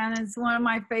books, and it's one of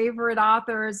my favorite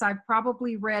authors. I've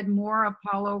probably read more of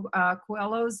Paulo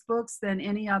Coelho's books than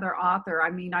any other author.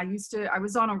 I mean, I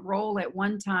was on a roll at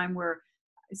one time where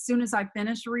as soon as I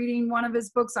finished reading one of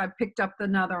his books, I picked up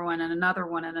another one and another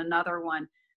one and another one.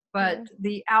 But Yeah.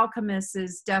 The Alchemist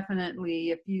is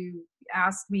definitely, if you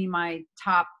ask me my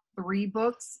top three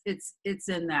books, it's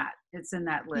in that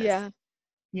list. Yeah.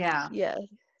 Yeah. Yeah.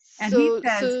 And So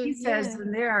he says yeah,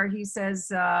 in there, he says,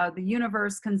 the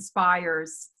universe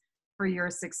conspires for your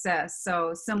success.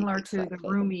 So similar to the exactly.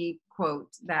 Rumi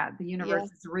quote that the Yeah.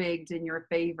 universe is rigged in your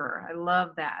favor. I love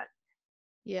that.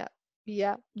 Yeah.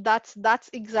 Yeah. That's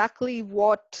exactly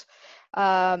what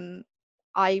um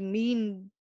I mean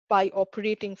by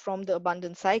operating from the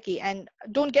abundant psyche. And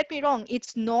don't get me wrong,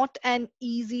 it's not an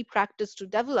easy practice to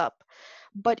develop.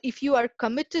 But if you are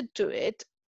committed to it,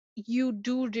 you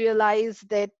do realize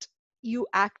that you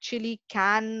actually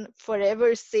can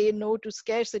forever say no to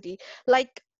scarcity.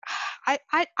 Like,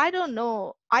 I don't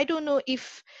know. I don't know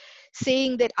if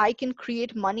saying that I can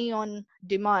create money on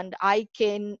demand,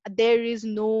 there is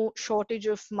no shortage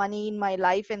of money in my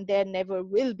life and there never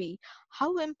will be.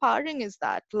 How empowering is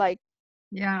that? Like,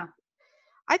 Yeah.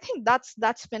 I think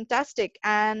that's fantastic.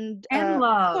 And And of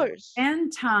love course, and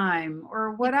time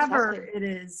or whatever exactly, it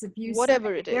is. If you say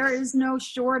whatever it there is. is no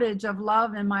shortage of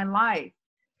love in my life,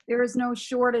 there is no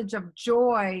shortage of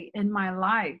joy in my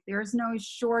life, there's no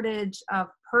shortage of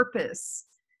purpose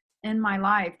in my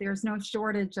life, there's no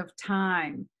shortage of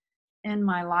time in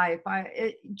my life.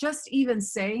 Just even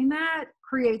saying that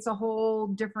creates a whole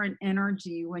different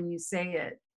energy when you say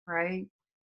it, right?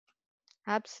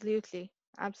 Absolutely,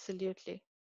 absolutely.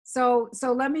 So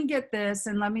let me get this,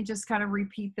 and let me just kind of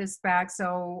repeat this back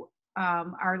so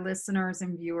our listeners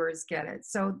and viewers get it.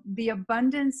 So the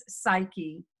abundance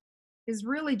psyche is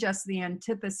really just the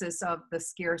antithesis of the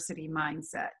scarcity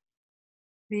mindset.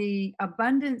 The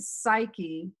abundance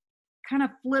psyche kind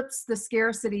of flips the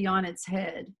scarcity on its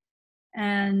head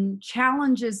and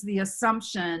challenges the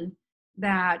assumption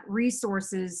that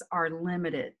resources are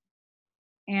limited.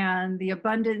 And the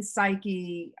abundance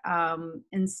psyche,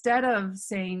 instead of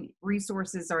saying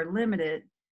resources are limited,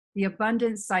 the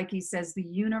abundance psyche says the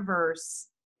universe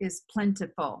is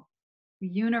plentiful, the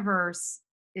universe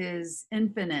is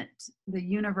infinite, the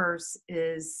universe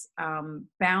is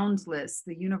boundless,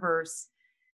 the universe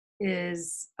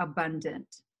is abundant,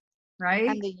 And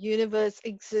right? the universe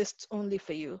exists only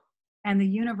for you. And the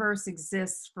universe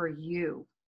exists for you.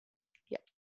 Yeah.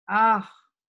 Ah,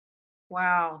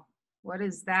 wow. What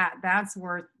is that? That's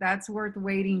worth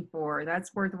waiting for.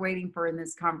 That's worth waiting for in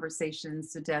this conversation,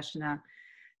 Sudeshna.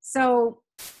 So,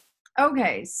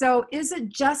 okay, so is it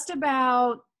just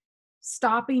about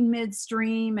stopping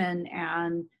midstream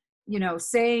and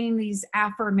saying these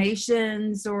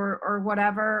affirmations or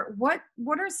whatever? What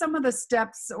are some of the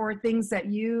steps or things that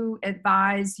you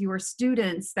advise your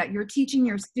students, that you're teaching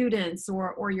your students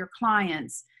or your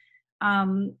clients?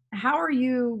 How are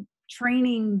you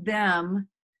training them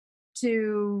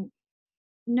to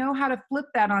know how to flip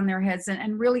that on their heads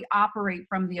and really operate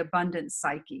from the abundance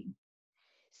psyche?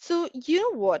 So you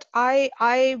know what?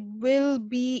 I will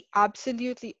be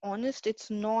absolutely honest.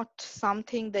 It's not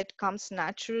something that comes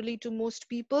naturally to most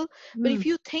people. But Mm, if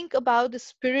you think about the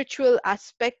spiritual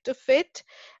aspect of it,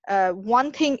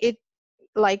 one thing it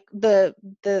like the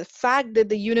fact that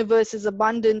the universe is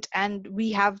abundant and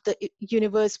we have the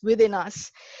universe within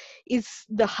us is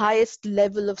the highest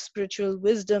level of spiritual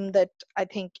wisdom that I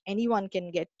think anyone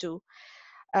can get to,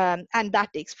 and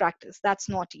that takes practice. That's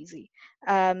not easy.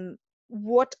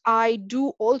 What I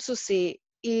do also say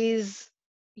is,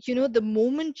 the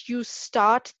moment you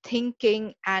start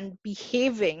thinking and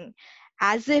behaving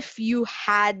as if you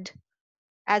had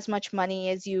as much money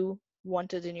as you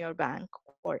wanted in your bank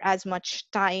or as much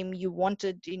time you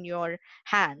wanted in your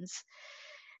hands,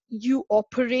 you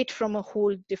operate from a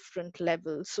whole different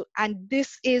level. So, and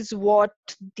this is what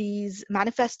these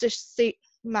manifestation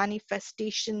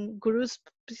gurus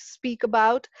speak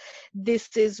about. This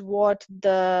is what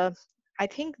I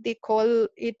think they call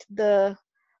it the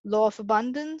law of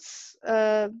abundance.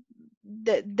 There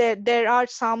are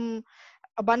some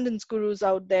abundance gurus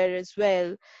out there as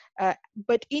well.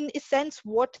 But in a sense,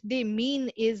 what they mean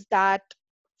is that,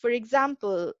 for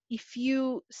example, if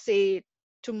you say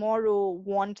tomorrow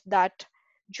want that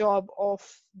job of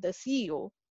the CEO,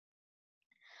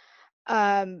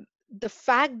 the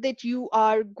fact that you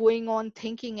are going on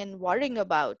thinking and worrying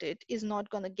about it is not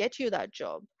going to get you that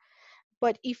job.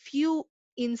 But if you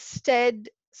instead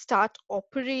start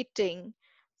operating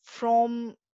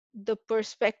from the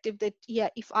perspective that, yeah,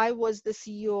 if I was the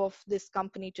CEO of this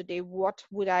company today, what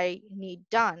would I need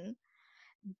done?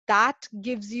 That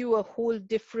gives you a whole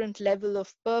different level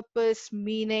of purpose,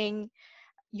 meaning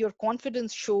your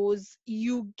confidence shows,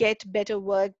 you get better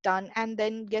work done, and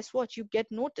then guess what? You get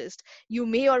noticed. You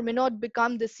may or may not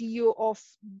become the CEO of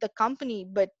the company,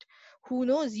 but who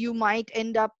knows? You might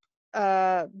end up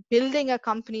building a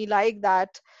company like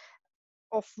that,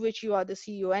 of which you are the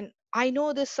CEO. And I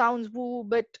know this sounds woo,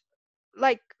 but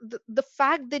like the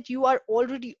fact that you are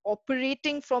already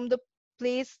operating from the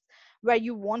place where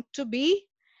you want to be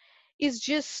is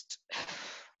just,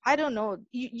 I don't know,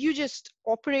 you just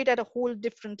operate at a whole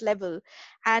different level.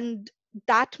 And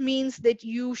that means that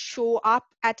you show up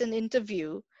at an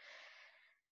interview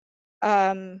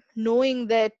knowing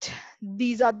that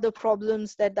these are the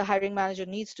problems that the hiring manager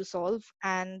needs to solve,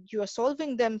 and you are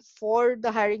solving them for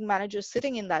the hiring manager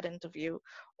sitting in that interview.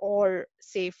 Or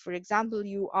say, for example,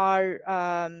 you are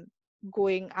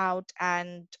going out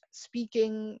and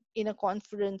speaking in a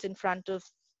conference in front of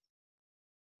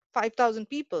 5,000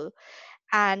 people,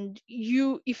 and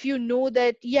if you know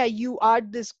that, yeah, you are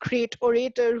this great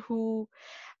orator who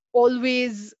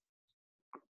always,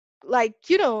 like,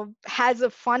 has a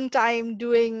fun time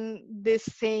doing this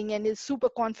thing and is super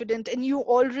confident, and you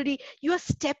are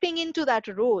stepping into that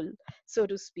role, so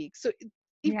to speak. So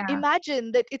if yeah,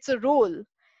 imagine that it's a role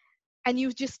and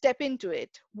you just step into it.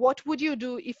 What would you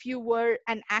do if you were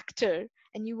an actor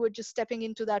and you were just stepping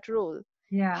into that role?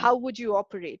 yeah, How would you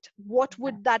operate? What yeah.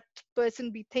 would that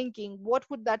person be thinking? What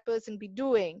would that person be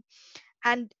doing?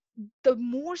 And the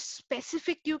more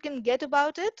specific you can get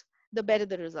about it, the better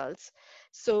the results.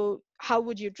 So how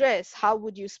would you dress? How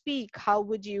would you speak? How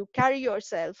would you carry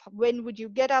yourself? When would you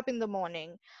get up in the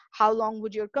morning? How long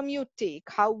would your commute take?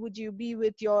 How would you be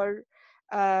with your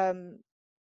um,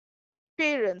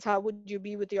 parents? How would you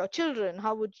be with your children?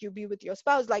 How would you be with your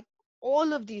spouse? Like,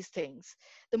 all of these things,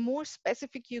 the more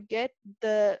specific you get,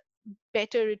 the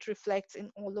better it reflects in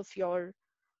all of your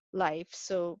life.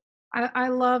 So I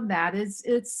love that.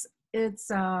 It's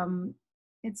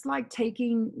like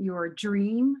taking your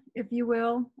dream, if you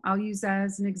will. I'll use that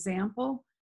as an example,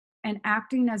 and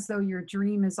acting as though your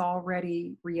dream is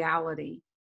already reality.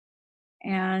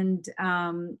 And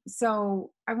so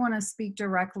I want to speak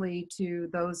directly to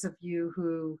those of you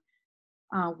who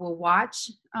will watch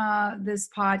this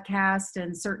podcast,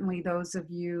 and certainly those of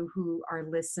you who are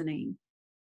listening.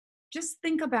 Just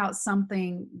think about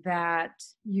something that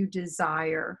you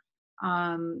desire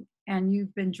and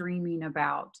you've been dreaming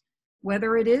about,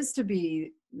 whether it is to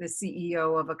be the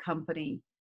CEO of a company,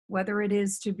 whether it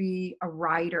is to be a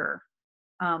writer.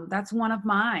 That's one of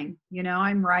mine.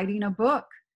 I'm writing a book.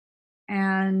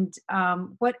 And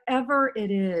whatever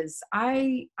it is,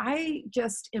 I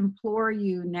just implore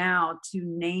you now to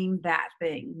name that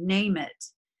thing, name it,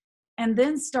 and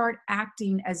then start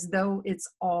acting as though it's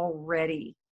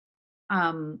already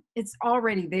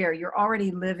there. You're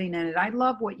already living in it. I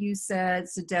love what you said,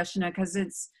 Sudeshna, because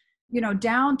it's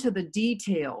down to the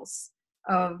details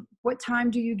of what time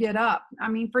do you get up? I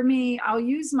mean, for me, I'll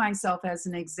use myself as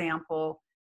an example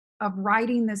of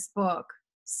writing this book,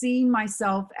 seeing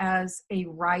myself as a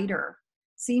writer,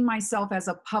 seeing myself as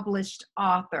a published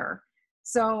author.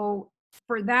 So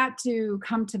for that to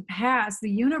come to pass, the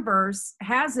universe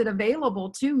has it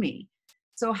available to me.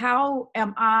 So how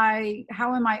am I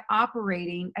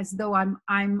operating as though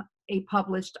I'm a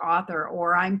published author,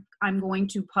 or I'm going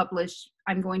to publish,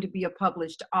 I'm going to be a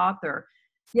published author?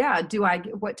 Yeah,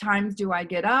 what times do I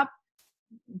get up?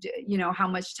 How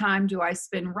much time do I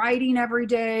spend writing every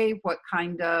day? What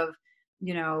kind of,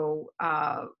 you know,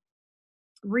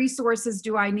 resources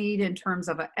do I need in terms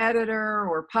of an editor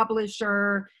or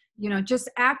publisher? Just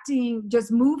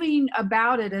moving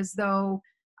about it as though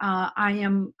I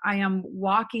am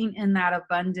walking in that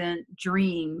abundant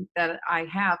dream that I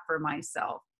have for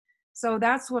myself. So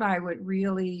that's what I would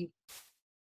really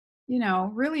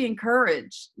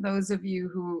encourage those of you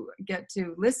who get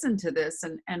to listen to this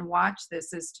and watch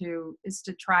this, is to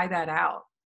try that out.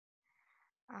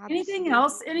 Absolutely.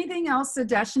 Anything else,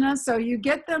 Sadeshna? So you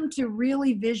get them to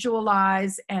really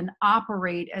visualize and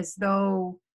operate as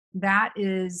though that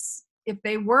is, if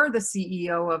they were the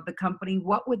CEO of the company,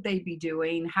 what would they be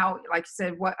doing? How, like I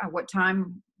said, what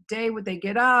time day would they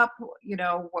get up?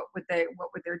 What would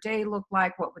their day look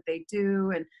like? What would they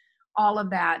do? And all of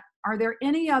that. Are there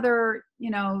any other,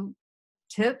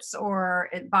 tips or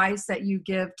advice that you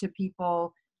give to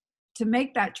people to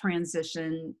make that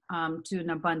transition to an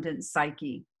abundant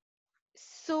psyche?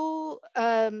 So,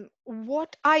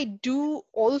 what I do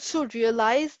also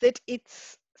realize that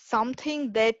it's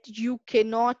something that you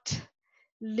cannot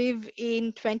live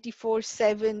in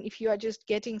 24/7 if you are just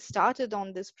getting started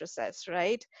on this process,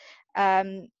 right?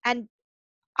 And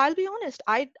I'll be honest,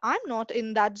 I'm not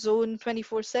in that zone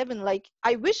 24/7. Like,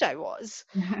 I wish I was.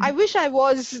 I wish I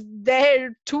was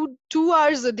there two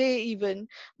hours a day even,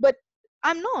 but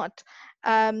I'm not.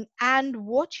 And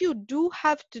what you do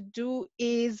have to do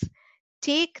is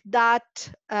take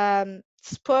that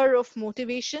spur of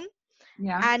motivation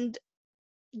Yeah. and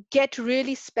get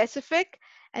really specific,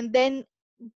 and then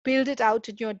build it out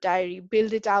in your diary,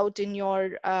 build it out in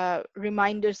your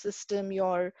reminder system.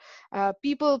 Your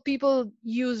people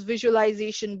use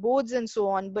visualization boards and so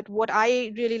on, but what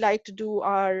I really like to do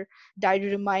are diary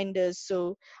reminders.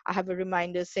 So I have a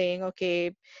reminder saying,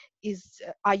 okay,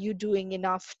 are you doing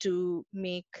enough to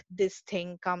make this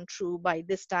thing come true by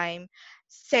this time?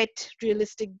 Set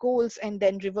realistic goals and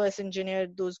then reverse engineer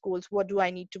those goals. What do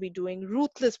I need to be doing?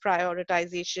 Ruthless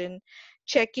prioritization.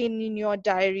 Check in your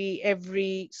diary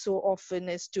every so often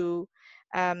as to,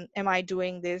 am I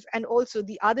doing this? And also,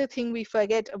 the other thing we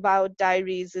forget about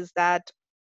diaries is that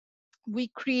we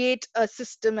create a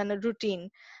system and a routine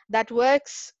that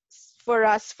works for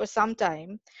us for some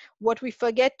time. What we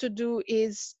forget to do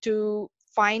is to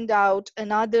find out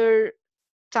another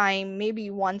time, maybe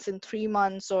once in 3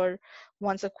 months or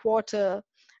once a quarter,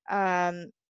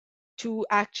 um, to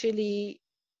actually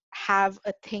have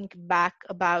a think back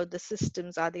about the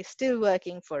systems. Are they still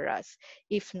working for us?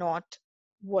 If not,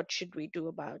 what should we do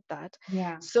about that?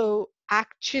 Yeah. So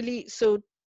actually,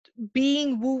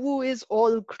 being woo woo is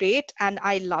all great and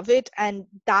I love it, and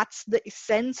that's the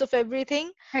essence of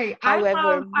everything. Hey,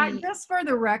 However, just for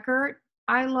the record,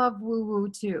 I love woo woo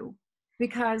too,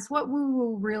 because what woo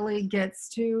woo really gets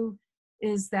to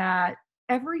is that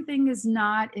everything is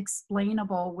not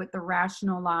explainable with the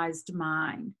rationalized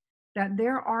mind. That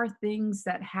there are things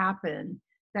that happen,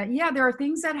 there are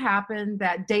things that happen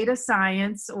that data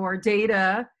science or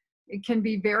data, it can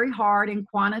be very hard and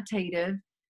quantitative,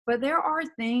 but there are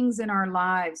things in our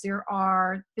lives, there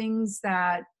are things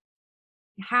that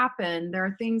happen, there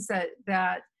are things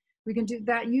that we can do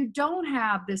that you don't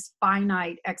have this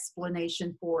finite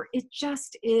explanation for. It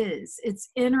just is,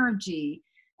 it's energy.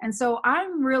 And so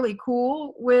I'm really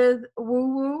cool with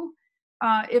woo woo,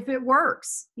 if it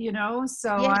works, so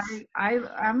yes.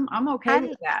 I'm okay with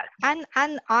and that.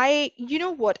 and I, you know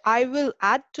what, I will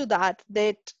add to that,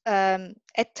 that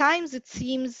at times it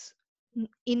seems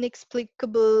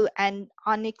inexplicable and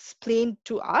unexplained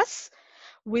to us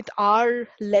with our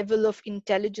level of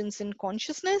intelligence and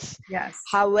consciousness. Yes.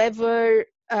 However,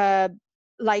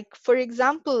 like for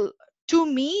example, to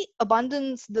me,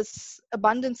 abundance, this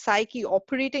abundant psyche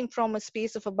operating from a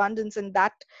space of abundance and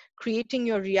that creating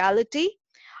your reality,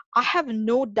 I have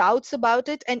no doubts about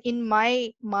it. And in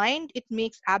my mind, it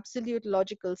makes absolute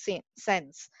logical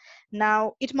sense.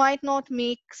 Now, it might not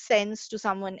make sense to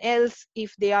someone else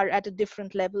if they are at a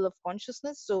different level of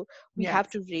consciousness. So we Yes. have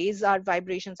to raise our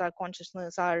vibrations, our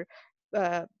consciousness, our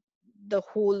uh, the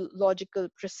whole logical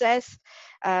process.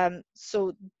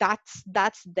 So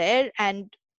that's there.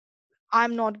 And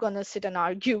I'm not going to sit and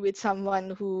argue with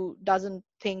someone who doesn't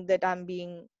think that I'm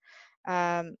being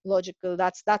logical.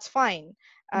 That's fine.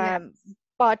 Yeah. um,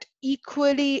 but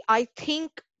equally, I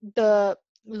think the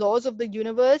laws of the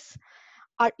universe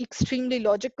are extremely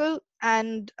logical,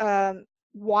 and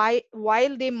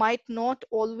while they might not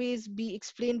always be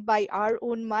explained by our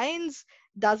own minds,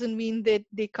 doesn't mean that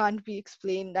they can't be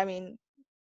explained. I mean,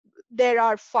 there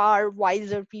are far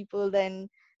wiser people than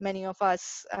many of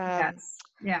us Yes.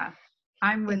 Yeah.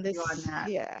 I'm with in you on this. that.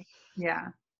 Yeah. Yeah.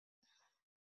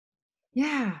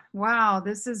 Yeah. Wow,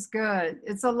 this is good.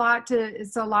 It's a lot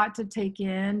to take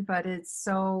in, but it's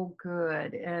so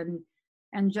good.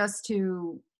 And just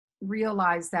to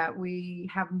realize that we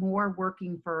have more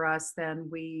working for us than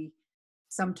we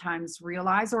sometimes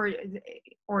realize, or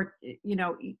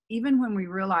even when we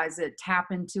realize it,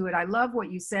 tap into it. I love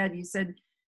what you said. You said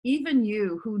even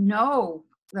you who know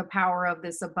the power of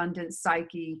this abundant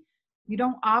psyche, you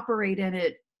don't operate in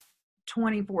it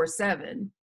 24/7.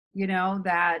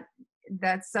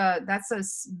 That's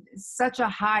such a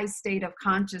high state of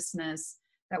consciousness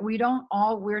that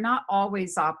we're not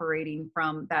always operating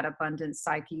from that abundant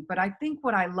psyche. But I think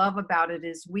what I love about it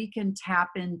is we can tap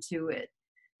into it.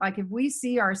 Like if we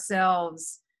see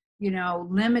ourselves,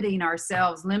 limiting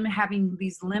ourselves, having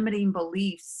these limiting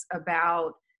beliefs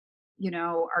about,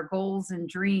 our goals and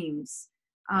dreams,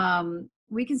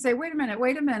 we can say, wait a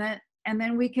minute, and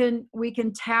then we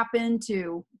can tap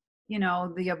into,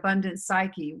 the abundant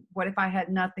psyche. What if I had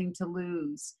nothing to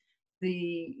lose?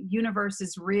 The universe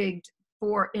is rigged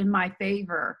for in my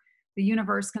favor. The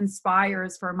universe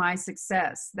conspires for my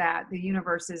success. That the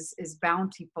universe is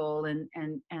bountiful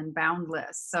and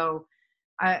boundless. So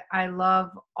I love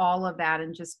all of that,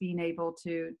 and just being able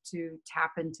to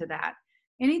tap into that.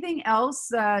 Anything else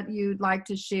that you'd like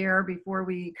to share before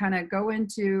we kind of go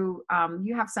into,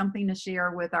 you have something to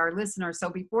share with our listeners. So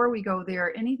before we go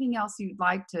there, anything else you'd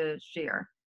like to share?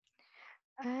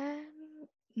 Um,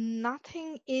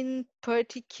 Nothing in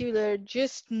particular.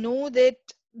 Just know that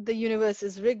the universe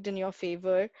is rigged in your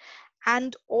favor.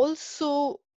 And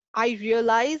also, I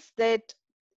realize that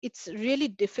it's really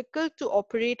difficult to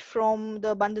operate from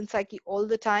the abundant psyche all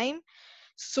the time.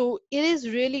 So it is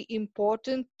really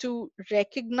important to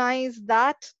recognize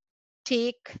that,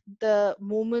 take the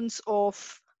moments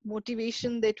of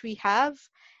motivation that we have,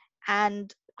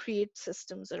 and create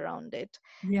systems around it.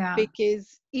 Yeah.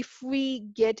 Because if we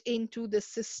get into the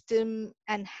system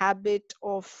and habit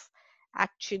of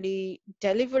actually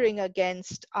delivering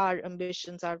against our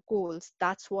ambitions, our goals,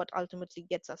 that's what ultimately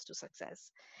gets us to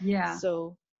success. Yeah.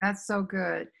 So, That's so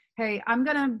good. Hey, I'm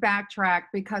going to backtrack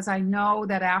because I know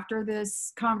that after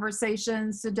this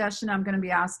conversation, suggestion, I'm going to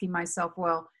be asking myself,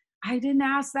 well, I didn't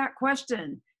ask that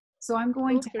question. So I'm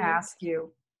going go to for it. ask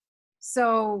you.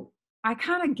 So I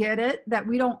kind of get it that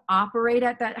we don't operate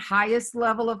at that highest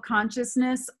level of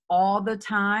consciousness all the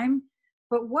time.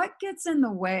 But what gets in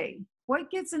the way? What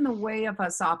gets in the way of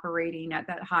us operating at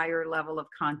that higher level of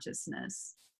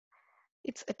consciousness?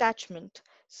 It's attachment.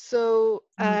 So,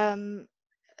 Mm.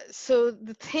 so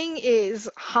the thing is,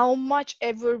 how much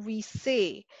ever we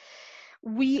say,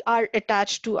 we are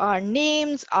attached to our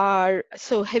names.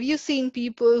 So have you seen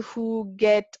people who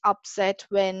get upset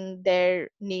when their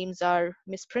names are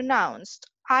mispronounced?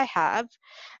 I have.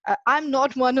 I'm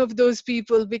not one of those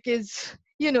people, because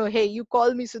hey, you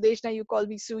call me Sudeshna, you call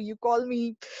me Sue, you call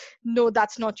me, no,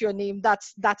 that's not your name,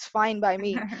 that's fine by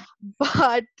me.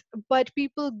 but but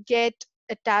people get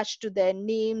attached to their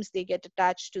names, they get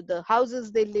attached to the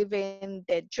houses they live in,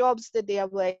 their jobs that they are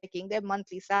working, their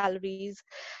monthly salaries.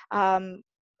 um,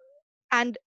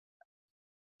 and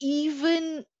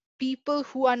even people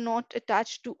who are not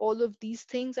attached to all of these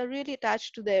things are really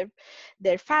attached to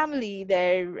their family,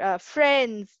 their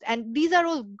friends, and these are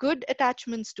all good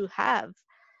attachments to have.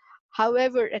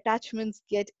 However, attachments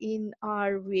get in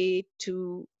our way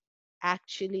to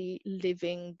actually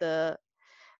living the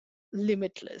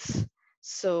limitless.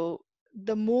 So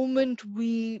the moment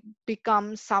we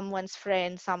become someone's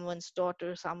friend, someone's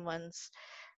daughter, someone's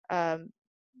um,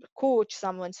 coach,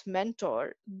 someone's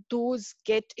mentor, those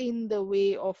get in the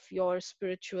way of your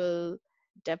spiritual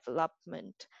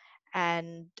development.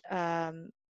 And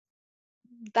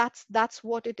that's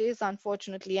what it is,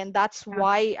 unfortunately. And that's Yeah.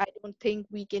 why I don't think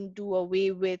we can do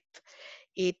away with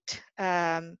it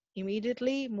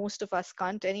immediately. Most of us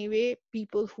can't anyway.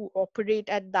 People who operate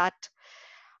at that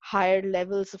higher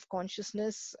levels of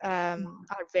consciousness are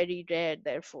very rare,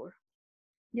 therefore.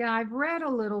 Yeah, I've read a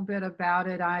little bit about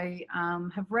it. I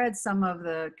have read some of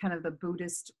the kind of the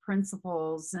Buddhist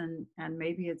principles, and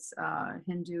maybe it's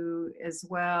Hindu as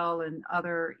well, and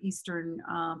other Eastern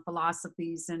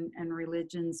philosophies and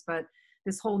religions. But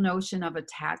this whole notion of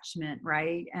attachment,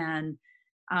 right?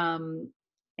 Um,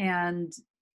 and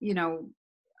you know,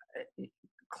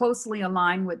 closely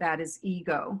aligned with that is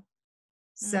ego.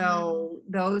 Mm, So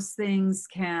those things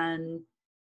can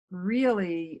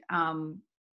really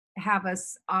have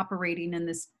us operating in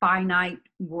this finite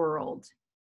world.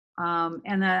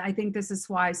 And I think this is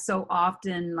why so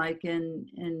often, like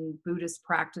in Buddhist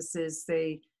practices,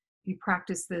 you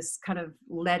practice this kind of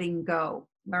letting go,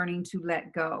 learning to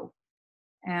let go,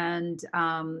 and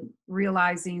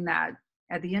realizing that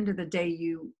at the end of the day,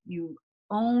 you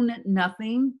own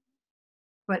nothing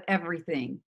but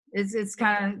everything. It's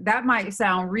yeah. kind of, that might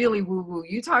sound really woo woo.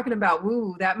 You talking about woo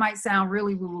woo? That might sound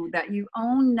really woo woo. That you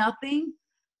own nothing,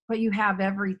 but you have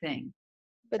everything.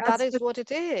 But that That's is what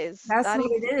it is. that's That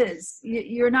what is, it is.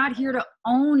 You're not here to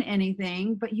own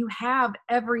anything, but you have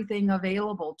everything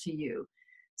available to you.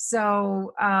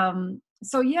 So,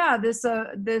 so yeah, this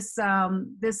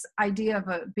idea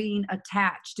of being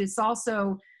attached is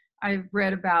also, I've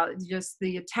read about just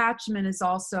the attachment is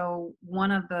also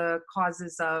one of the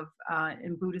causes of,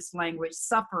 in Buddhist language,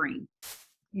 suffering.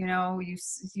 You know,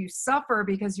 you suffer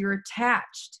because you're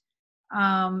attached,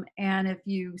 and if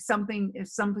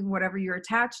something whatever you're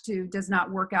attached to does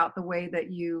not work out the way that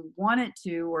you want it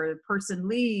to, or the person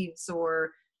leaves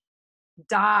or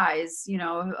dies, you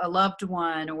know, a loved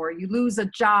one, or you lose a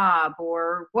job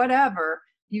or whatever,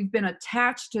 you've been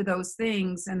attached to those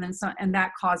things, and then and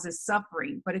that causes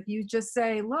suffering. But if you just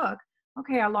say, look,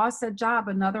 okay, I lost that job,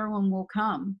 another one will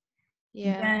come,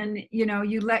 yeah. then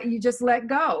you just let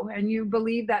go, and you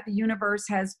believe that the universe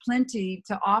has plenty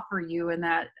to offer you, and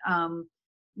that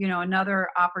another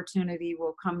opportunity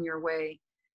will come your way.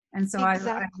 And so I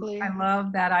Exactly.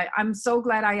 love that. I'm so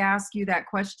glad I asked you that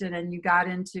question, and you got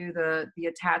into the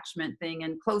attachment thing,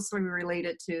 and closely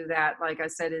related to that, like I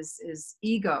said, is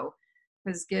ego,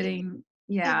 because getting,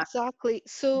 yeah, Exactly.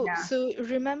 So, yeah, so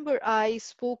remember, I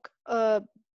spoke a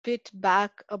bit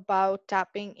back about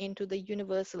tapping into the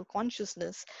universal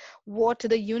consciousness. What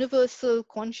the universal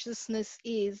consciousness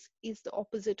is the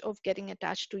opposite of getting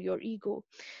attached to your ego.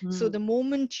 So, mm, the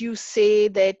moment you say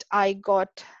that I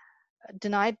got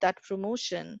denied that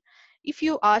promotion, if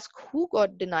you ask who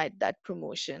got denied that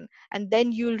promotion, and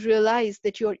then you'll realize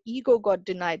that your ego got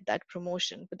denied that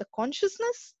promotion, but the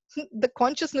consciousness, the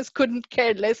consciousness couldn't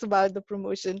care less about the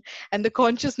promotion, and the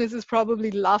consciousness is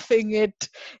probably laughing at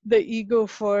the ego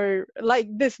for, like,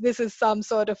 this is some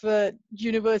sort of a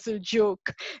universal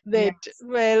joke that, yes,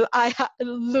 well,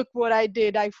 look what I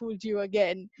did, I fooled you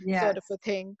again, sort of yes, a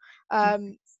thing.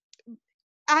 Um,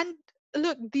 and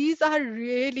look, these are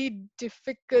really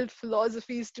difficult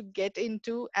philosophies to get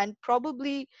into, and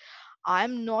probably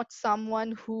I'm not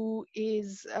someone who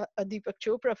is a Deepak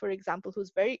Chopra, for example,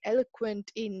 who's very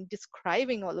eloquent in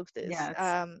describing all of this.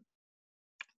 yes,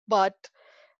 But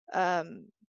um,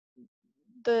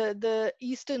 the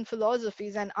Eastern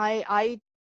philosophies, and I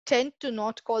tend to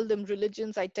not call them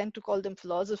religions, I tend to call them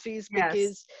philosophies, yes,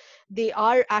 because they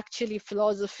are actually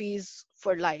philosophies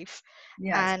for life.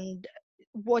 yes, And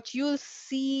what you'll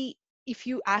see if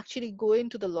you actually go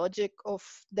into the logic of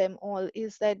them all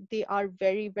is that they are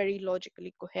very, very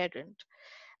logically coherent,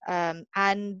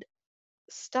 and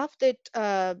stuff that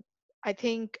I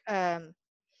think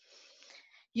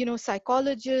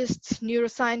psychologists,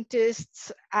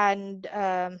 neuroscientists, and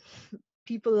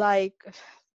people like,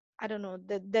 I don't know,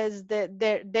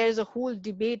 that there's a whole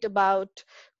debate about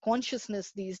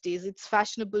consciousness these days. It's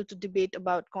fashionable to debate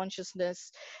about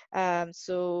consciousness.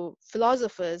 So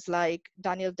philosophers like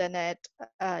Daniel Dennett,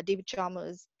 David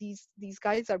Chalmers, these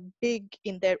guys are big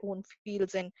in their own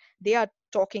fields, and they are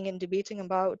talking and debating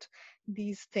about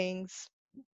these things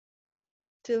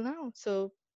till now.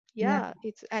 So yeah.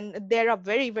 yeah, and there are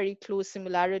very, very close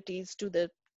similarities to the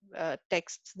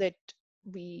texts that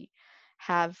we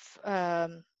have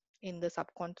in the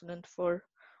subcontinent for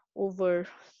over,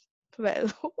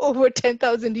 well, over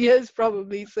 10,000 years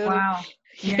probably. So Wow.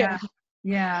 yeah. Yeah.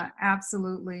 Yeah,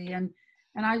 absolutely. And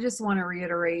I just want to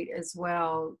reiterate as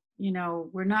well,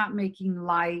 we're not making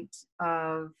light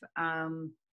of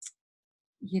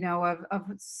of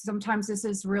sometimes this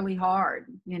is really hard,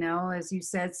 as you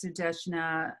said,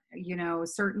 Sudeshna,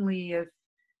 certainly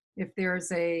if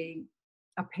there's a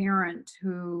parent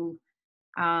who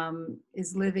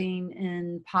is living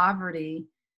in poverty,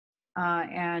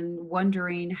 and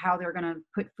wondering how they're going to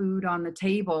put food on the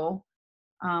table,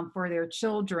 for their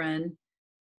children,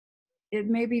 it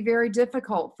may be very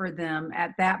difficult for them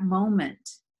at that moment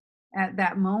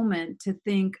to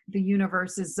think the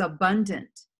universe is abundant.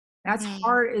 That's Mm,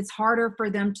 hard. It's harder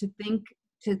for them to think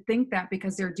to think that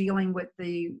because they're dealing with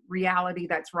the reality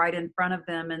that's right in front of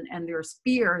them, and there's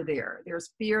fear there.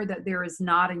 There's fear that there is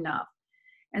not enough.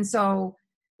 And so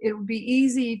it would be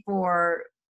easy for,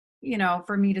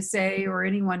 for me to say, or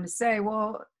anyone to say,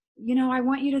 well, I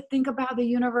want you to think about the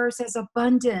universe as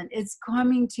abundant. It's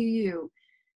coming to you.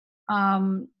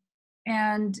 Um,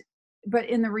 and but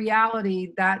in the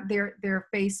reality that they're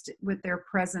faced with their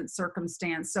present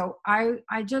circumstance. So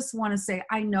I just want to say,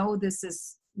 I know this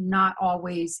is not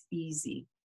always easy.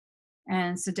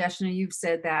 And Sadeshna, you've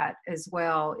said that as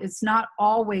well. It's not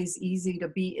always easy to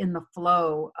be in the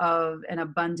flow of an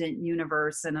abundant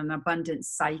universe and an abundant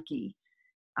psyche.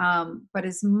 But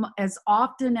as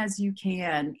often as you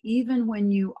can, even when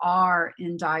you are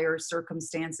in dire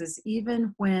circumstances,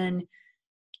 even when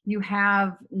you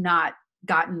have not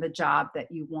gotten the job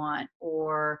that you want,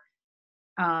 or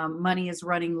money is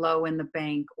running low in the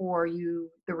bank, or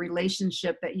the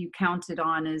relationship that you counted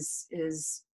on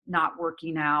is not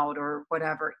working out, or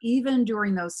whatever, even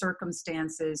during those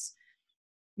circumstances,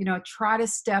 try to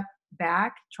step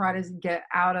back, try to get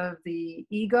out of the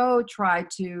ego, try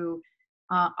to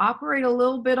operate a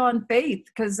little bit on faith,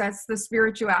 because that's the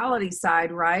spirituality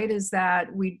side, right? Is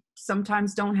that we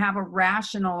sometimes don't have a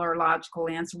rational or logical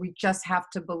answer. We just have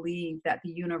to believe that the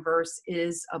universe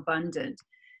is abundant,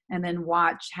 and then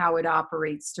watch how it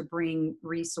operates to bring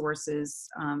resources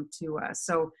to us.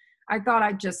 So I thought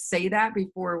I'd just say that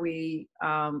before we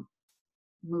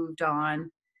moved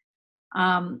on.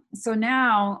 So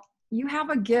now you have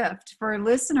a gift for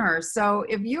listeners. So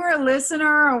if you're a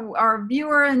listener or a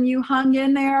viewer and you hung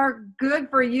in there, good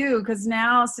for you, because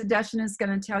now Sadeshna is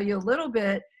going to tell you a little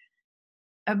bit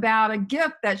about a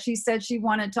gift that she said she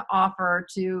wanted to offer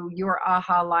to your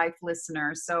AHA Life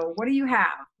listeners. So what do you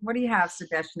have? What do you have,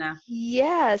 Sadeshna?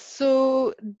 Yeah,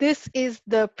 so this is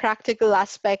the practical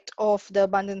aspect of the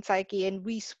abundant psyche, and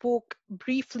we spoke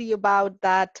briefly about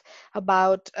that,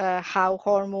 about how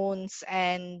hormones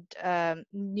and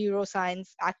neuroscience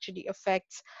actually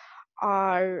affects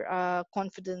our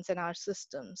confidence and our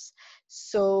systems.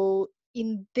 So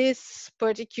in this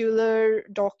particular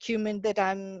document that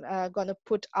I'm going to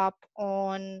put up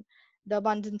on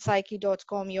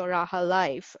theabundantpsyche.com, your AHA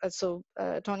Life. So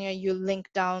Tonya, you'll link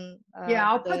down Yeah,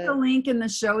 I'll put the link in the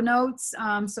show notes,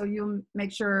 so you'll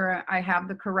make sure I have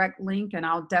the correct link, and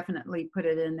I'll definitely put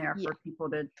it in there for people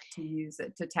to use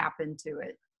it, to tap into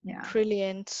it. Yeah.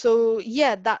 Brilliant. So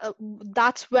yeah,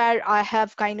 that's where I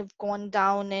have kind of gone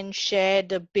down and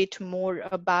shared a bit more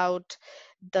about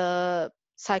the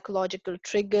psychological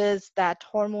triggers that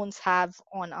hormones have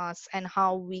on us, and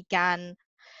how we can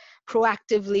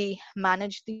proactively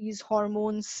manage these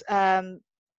hormones.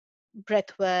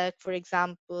 Breath work, for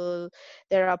example,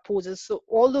 there are poses. So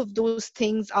all of those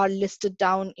things are listed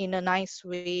down in a nice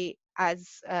way as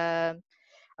a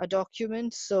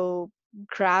document. So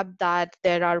grab that.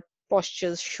 There are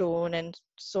postures shown and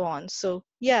so on. So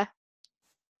yeah,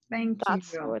 Thank you.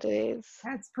 that's what it is.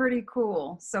 That's pretty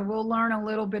cool. So we'll learn a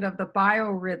little bit of the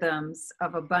biorhythms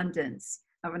of abundance,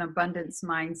 of an abundance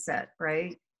mindset,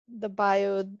 right? The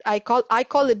bio, I call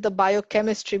it the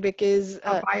biochemistry, because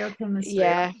Biochemistry.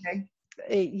 yeah,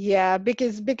 Okay. yeah,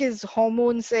 because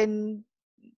hormones and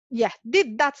yeah,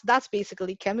 that's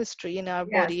basically chemistry in our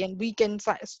Yes. body, and we can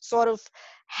sort of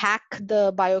hack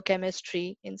the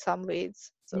biochemistry in some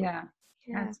ways. So Yeah.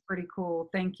 That's pretty cool.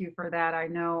 Thank you for that. I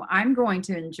know I'm going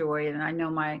to enjoy it, and I know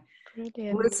my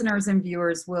listeners and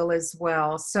viewers will as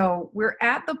well. So we're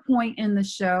at the point in the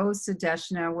show,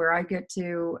 Sadeshna, where I get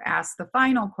to ask the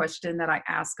final question that I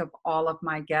ask of all of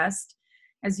my guests.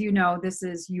 As you know, this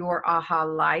is your AHA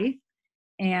Life.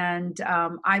 And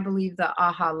I believe the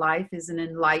AHA Life is an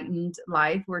enlightened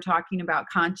life. We're talking about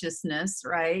consciousness,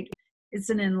 right? It's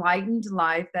an enlightened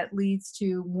life that leads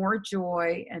to more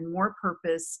joy and more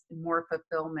purpose and more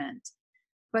fulfillment.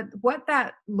 But what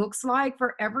that looks like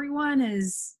for everyone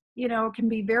is, can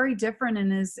be very different,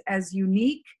 and is as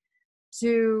unique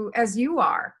to as you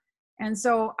are. And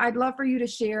so I'd love for you to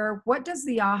share, what does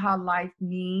the AHA Life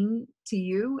mean to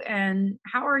you, and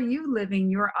how are you living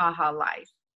your AHA Life?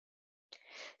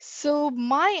 So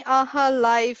my AHA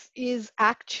Life is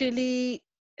actually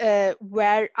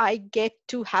where I get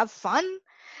to have fun,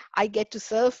 I get to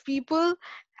serve people,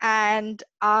 and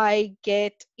I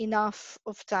get enough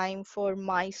of time for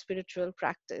my spiritual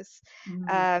practice.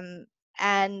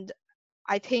 And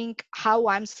I think how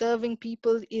I'm serving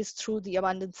people is through the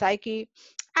abundant psyche.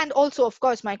 And also, of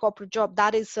course, my corporate job,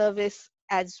 that is service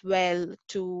as well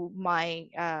to my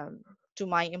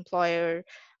employer,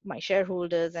 my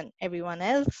shareholders, and everyone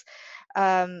else.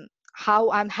 How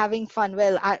I'm having fun,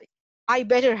 well, I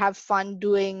better have fun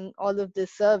doing all of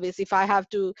this service if I have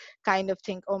to kind of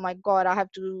think, oh my God, I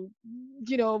have to,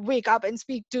 wake up and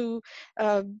speak to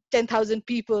 10,000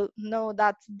 people. No,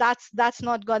 that's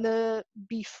not gonna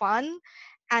be fun,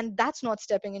 and that's not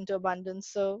stepping into abundance.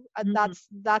 So Mhm.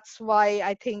 that's why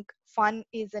I think fun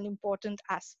is an important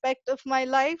aspect of my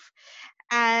life,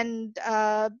 and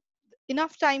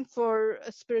enough time for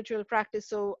a spiritual practice.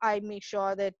 So I make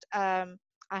sure that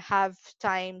I have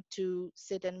time to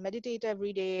sit and meditate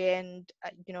every day, and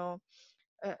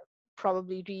uh,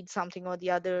 probably read something or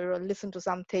the other, or listen to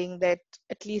something that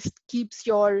at least keeps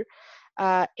your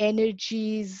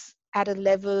energies at a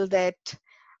level that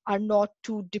are not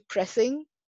too depressing.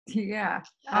 Yeah.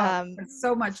 Oh, um, there's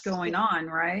so much going on,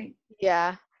 right?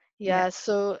 yeah, Yeah. yeah.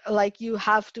 So like you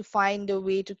have to find a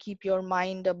way to keep your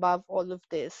mind above all of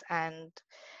this. And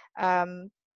um,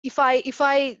 if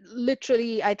I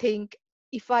literally, I think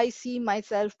if I see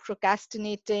myself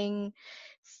procrastinating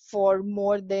for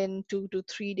more than 2 to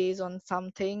 3 days on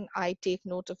something, I take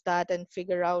note of that and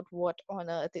figure out what on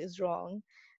earth is wrong.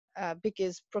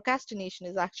 Because procrastination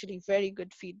is actually very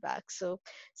good feedback. So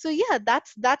yeah,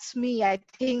 that's me. I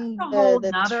think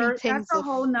the three That's things a of,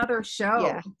 whole nother yeah, show,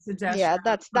 yeah, suggestion.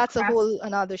 that's a whole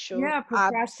another show. Yeah, Absolutely.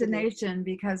 procrastination,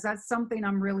 because that's something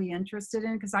I'm really interested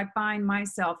in, because I find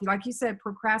myself, like you said,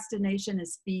 procrastination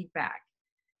is feedback.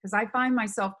 Because I find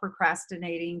myself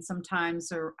procrastinating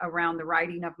sometimes around the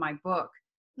writing of my book.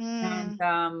 And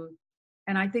Mm,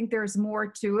 and I think there's more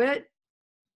to it.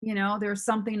 There's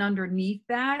something underneath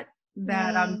that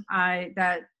mm,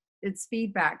 that it's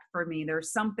feedback for me.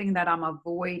 There's something that I'm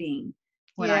avoiding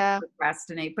when I yeah,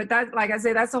 procrastinate. But that, like I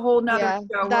say, that's a whole nother yeah,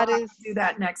 show. We'll that have is, to do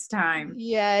that next time.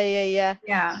 yeah, yeah, yeah.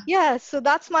 Yeah. Yeah, so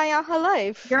that's my aha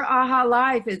life. Your aha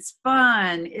life, it's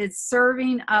fun, it's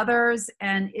serving others,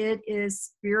 and it is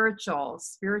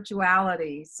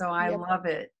spirituality. So I Yep. love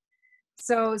it.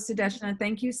 So, Sudeshna,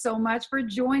 thank you so much for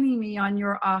joining me on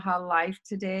your aha life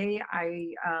today.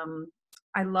 I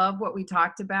love what we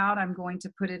talked about. I'm going to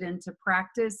put it into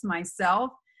practice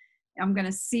myself. I'm going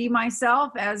to see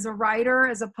myself as a writer,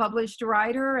 as a published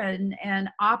writer, and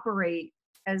operate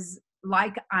as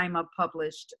like I'm a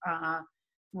published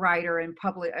writer and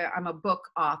public. I'm a book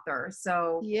author.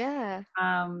 So, Yeah.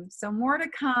 so more to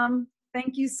come.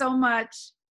 Thank you so much.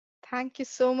 Thank you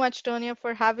so much, Tonya,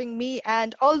 for having me,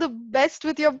 and all the best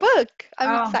with your book. I'm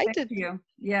Oh, thank excited. you.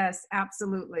 Yes,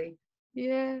 absolutely.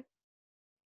 Yeah.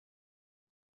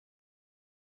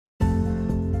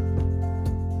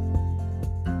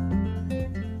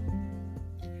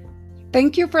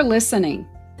 Thank you for listening.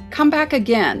 Come back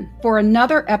again for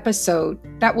another episode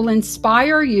that will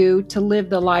inspire you to live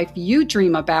the life you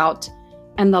dream about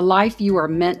and the life you are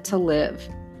meant to live.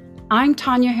 I'm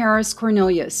Tanya Harris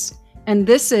Cornelius, and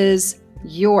this is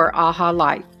Your Aha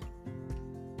Life.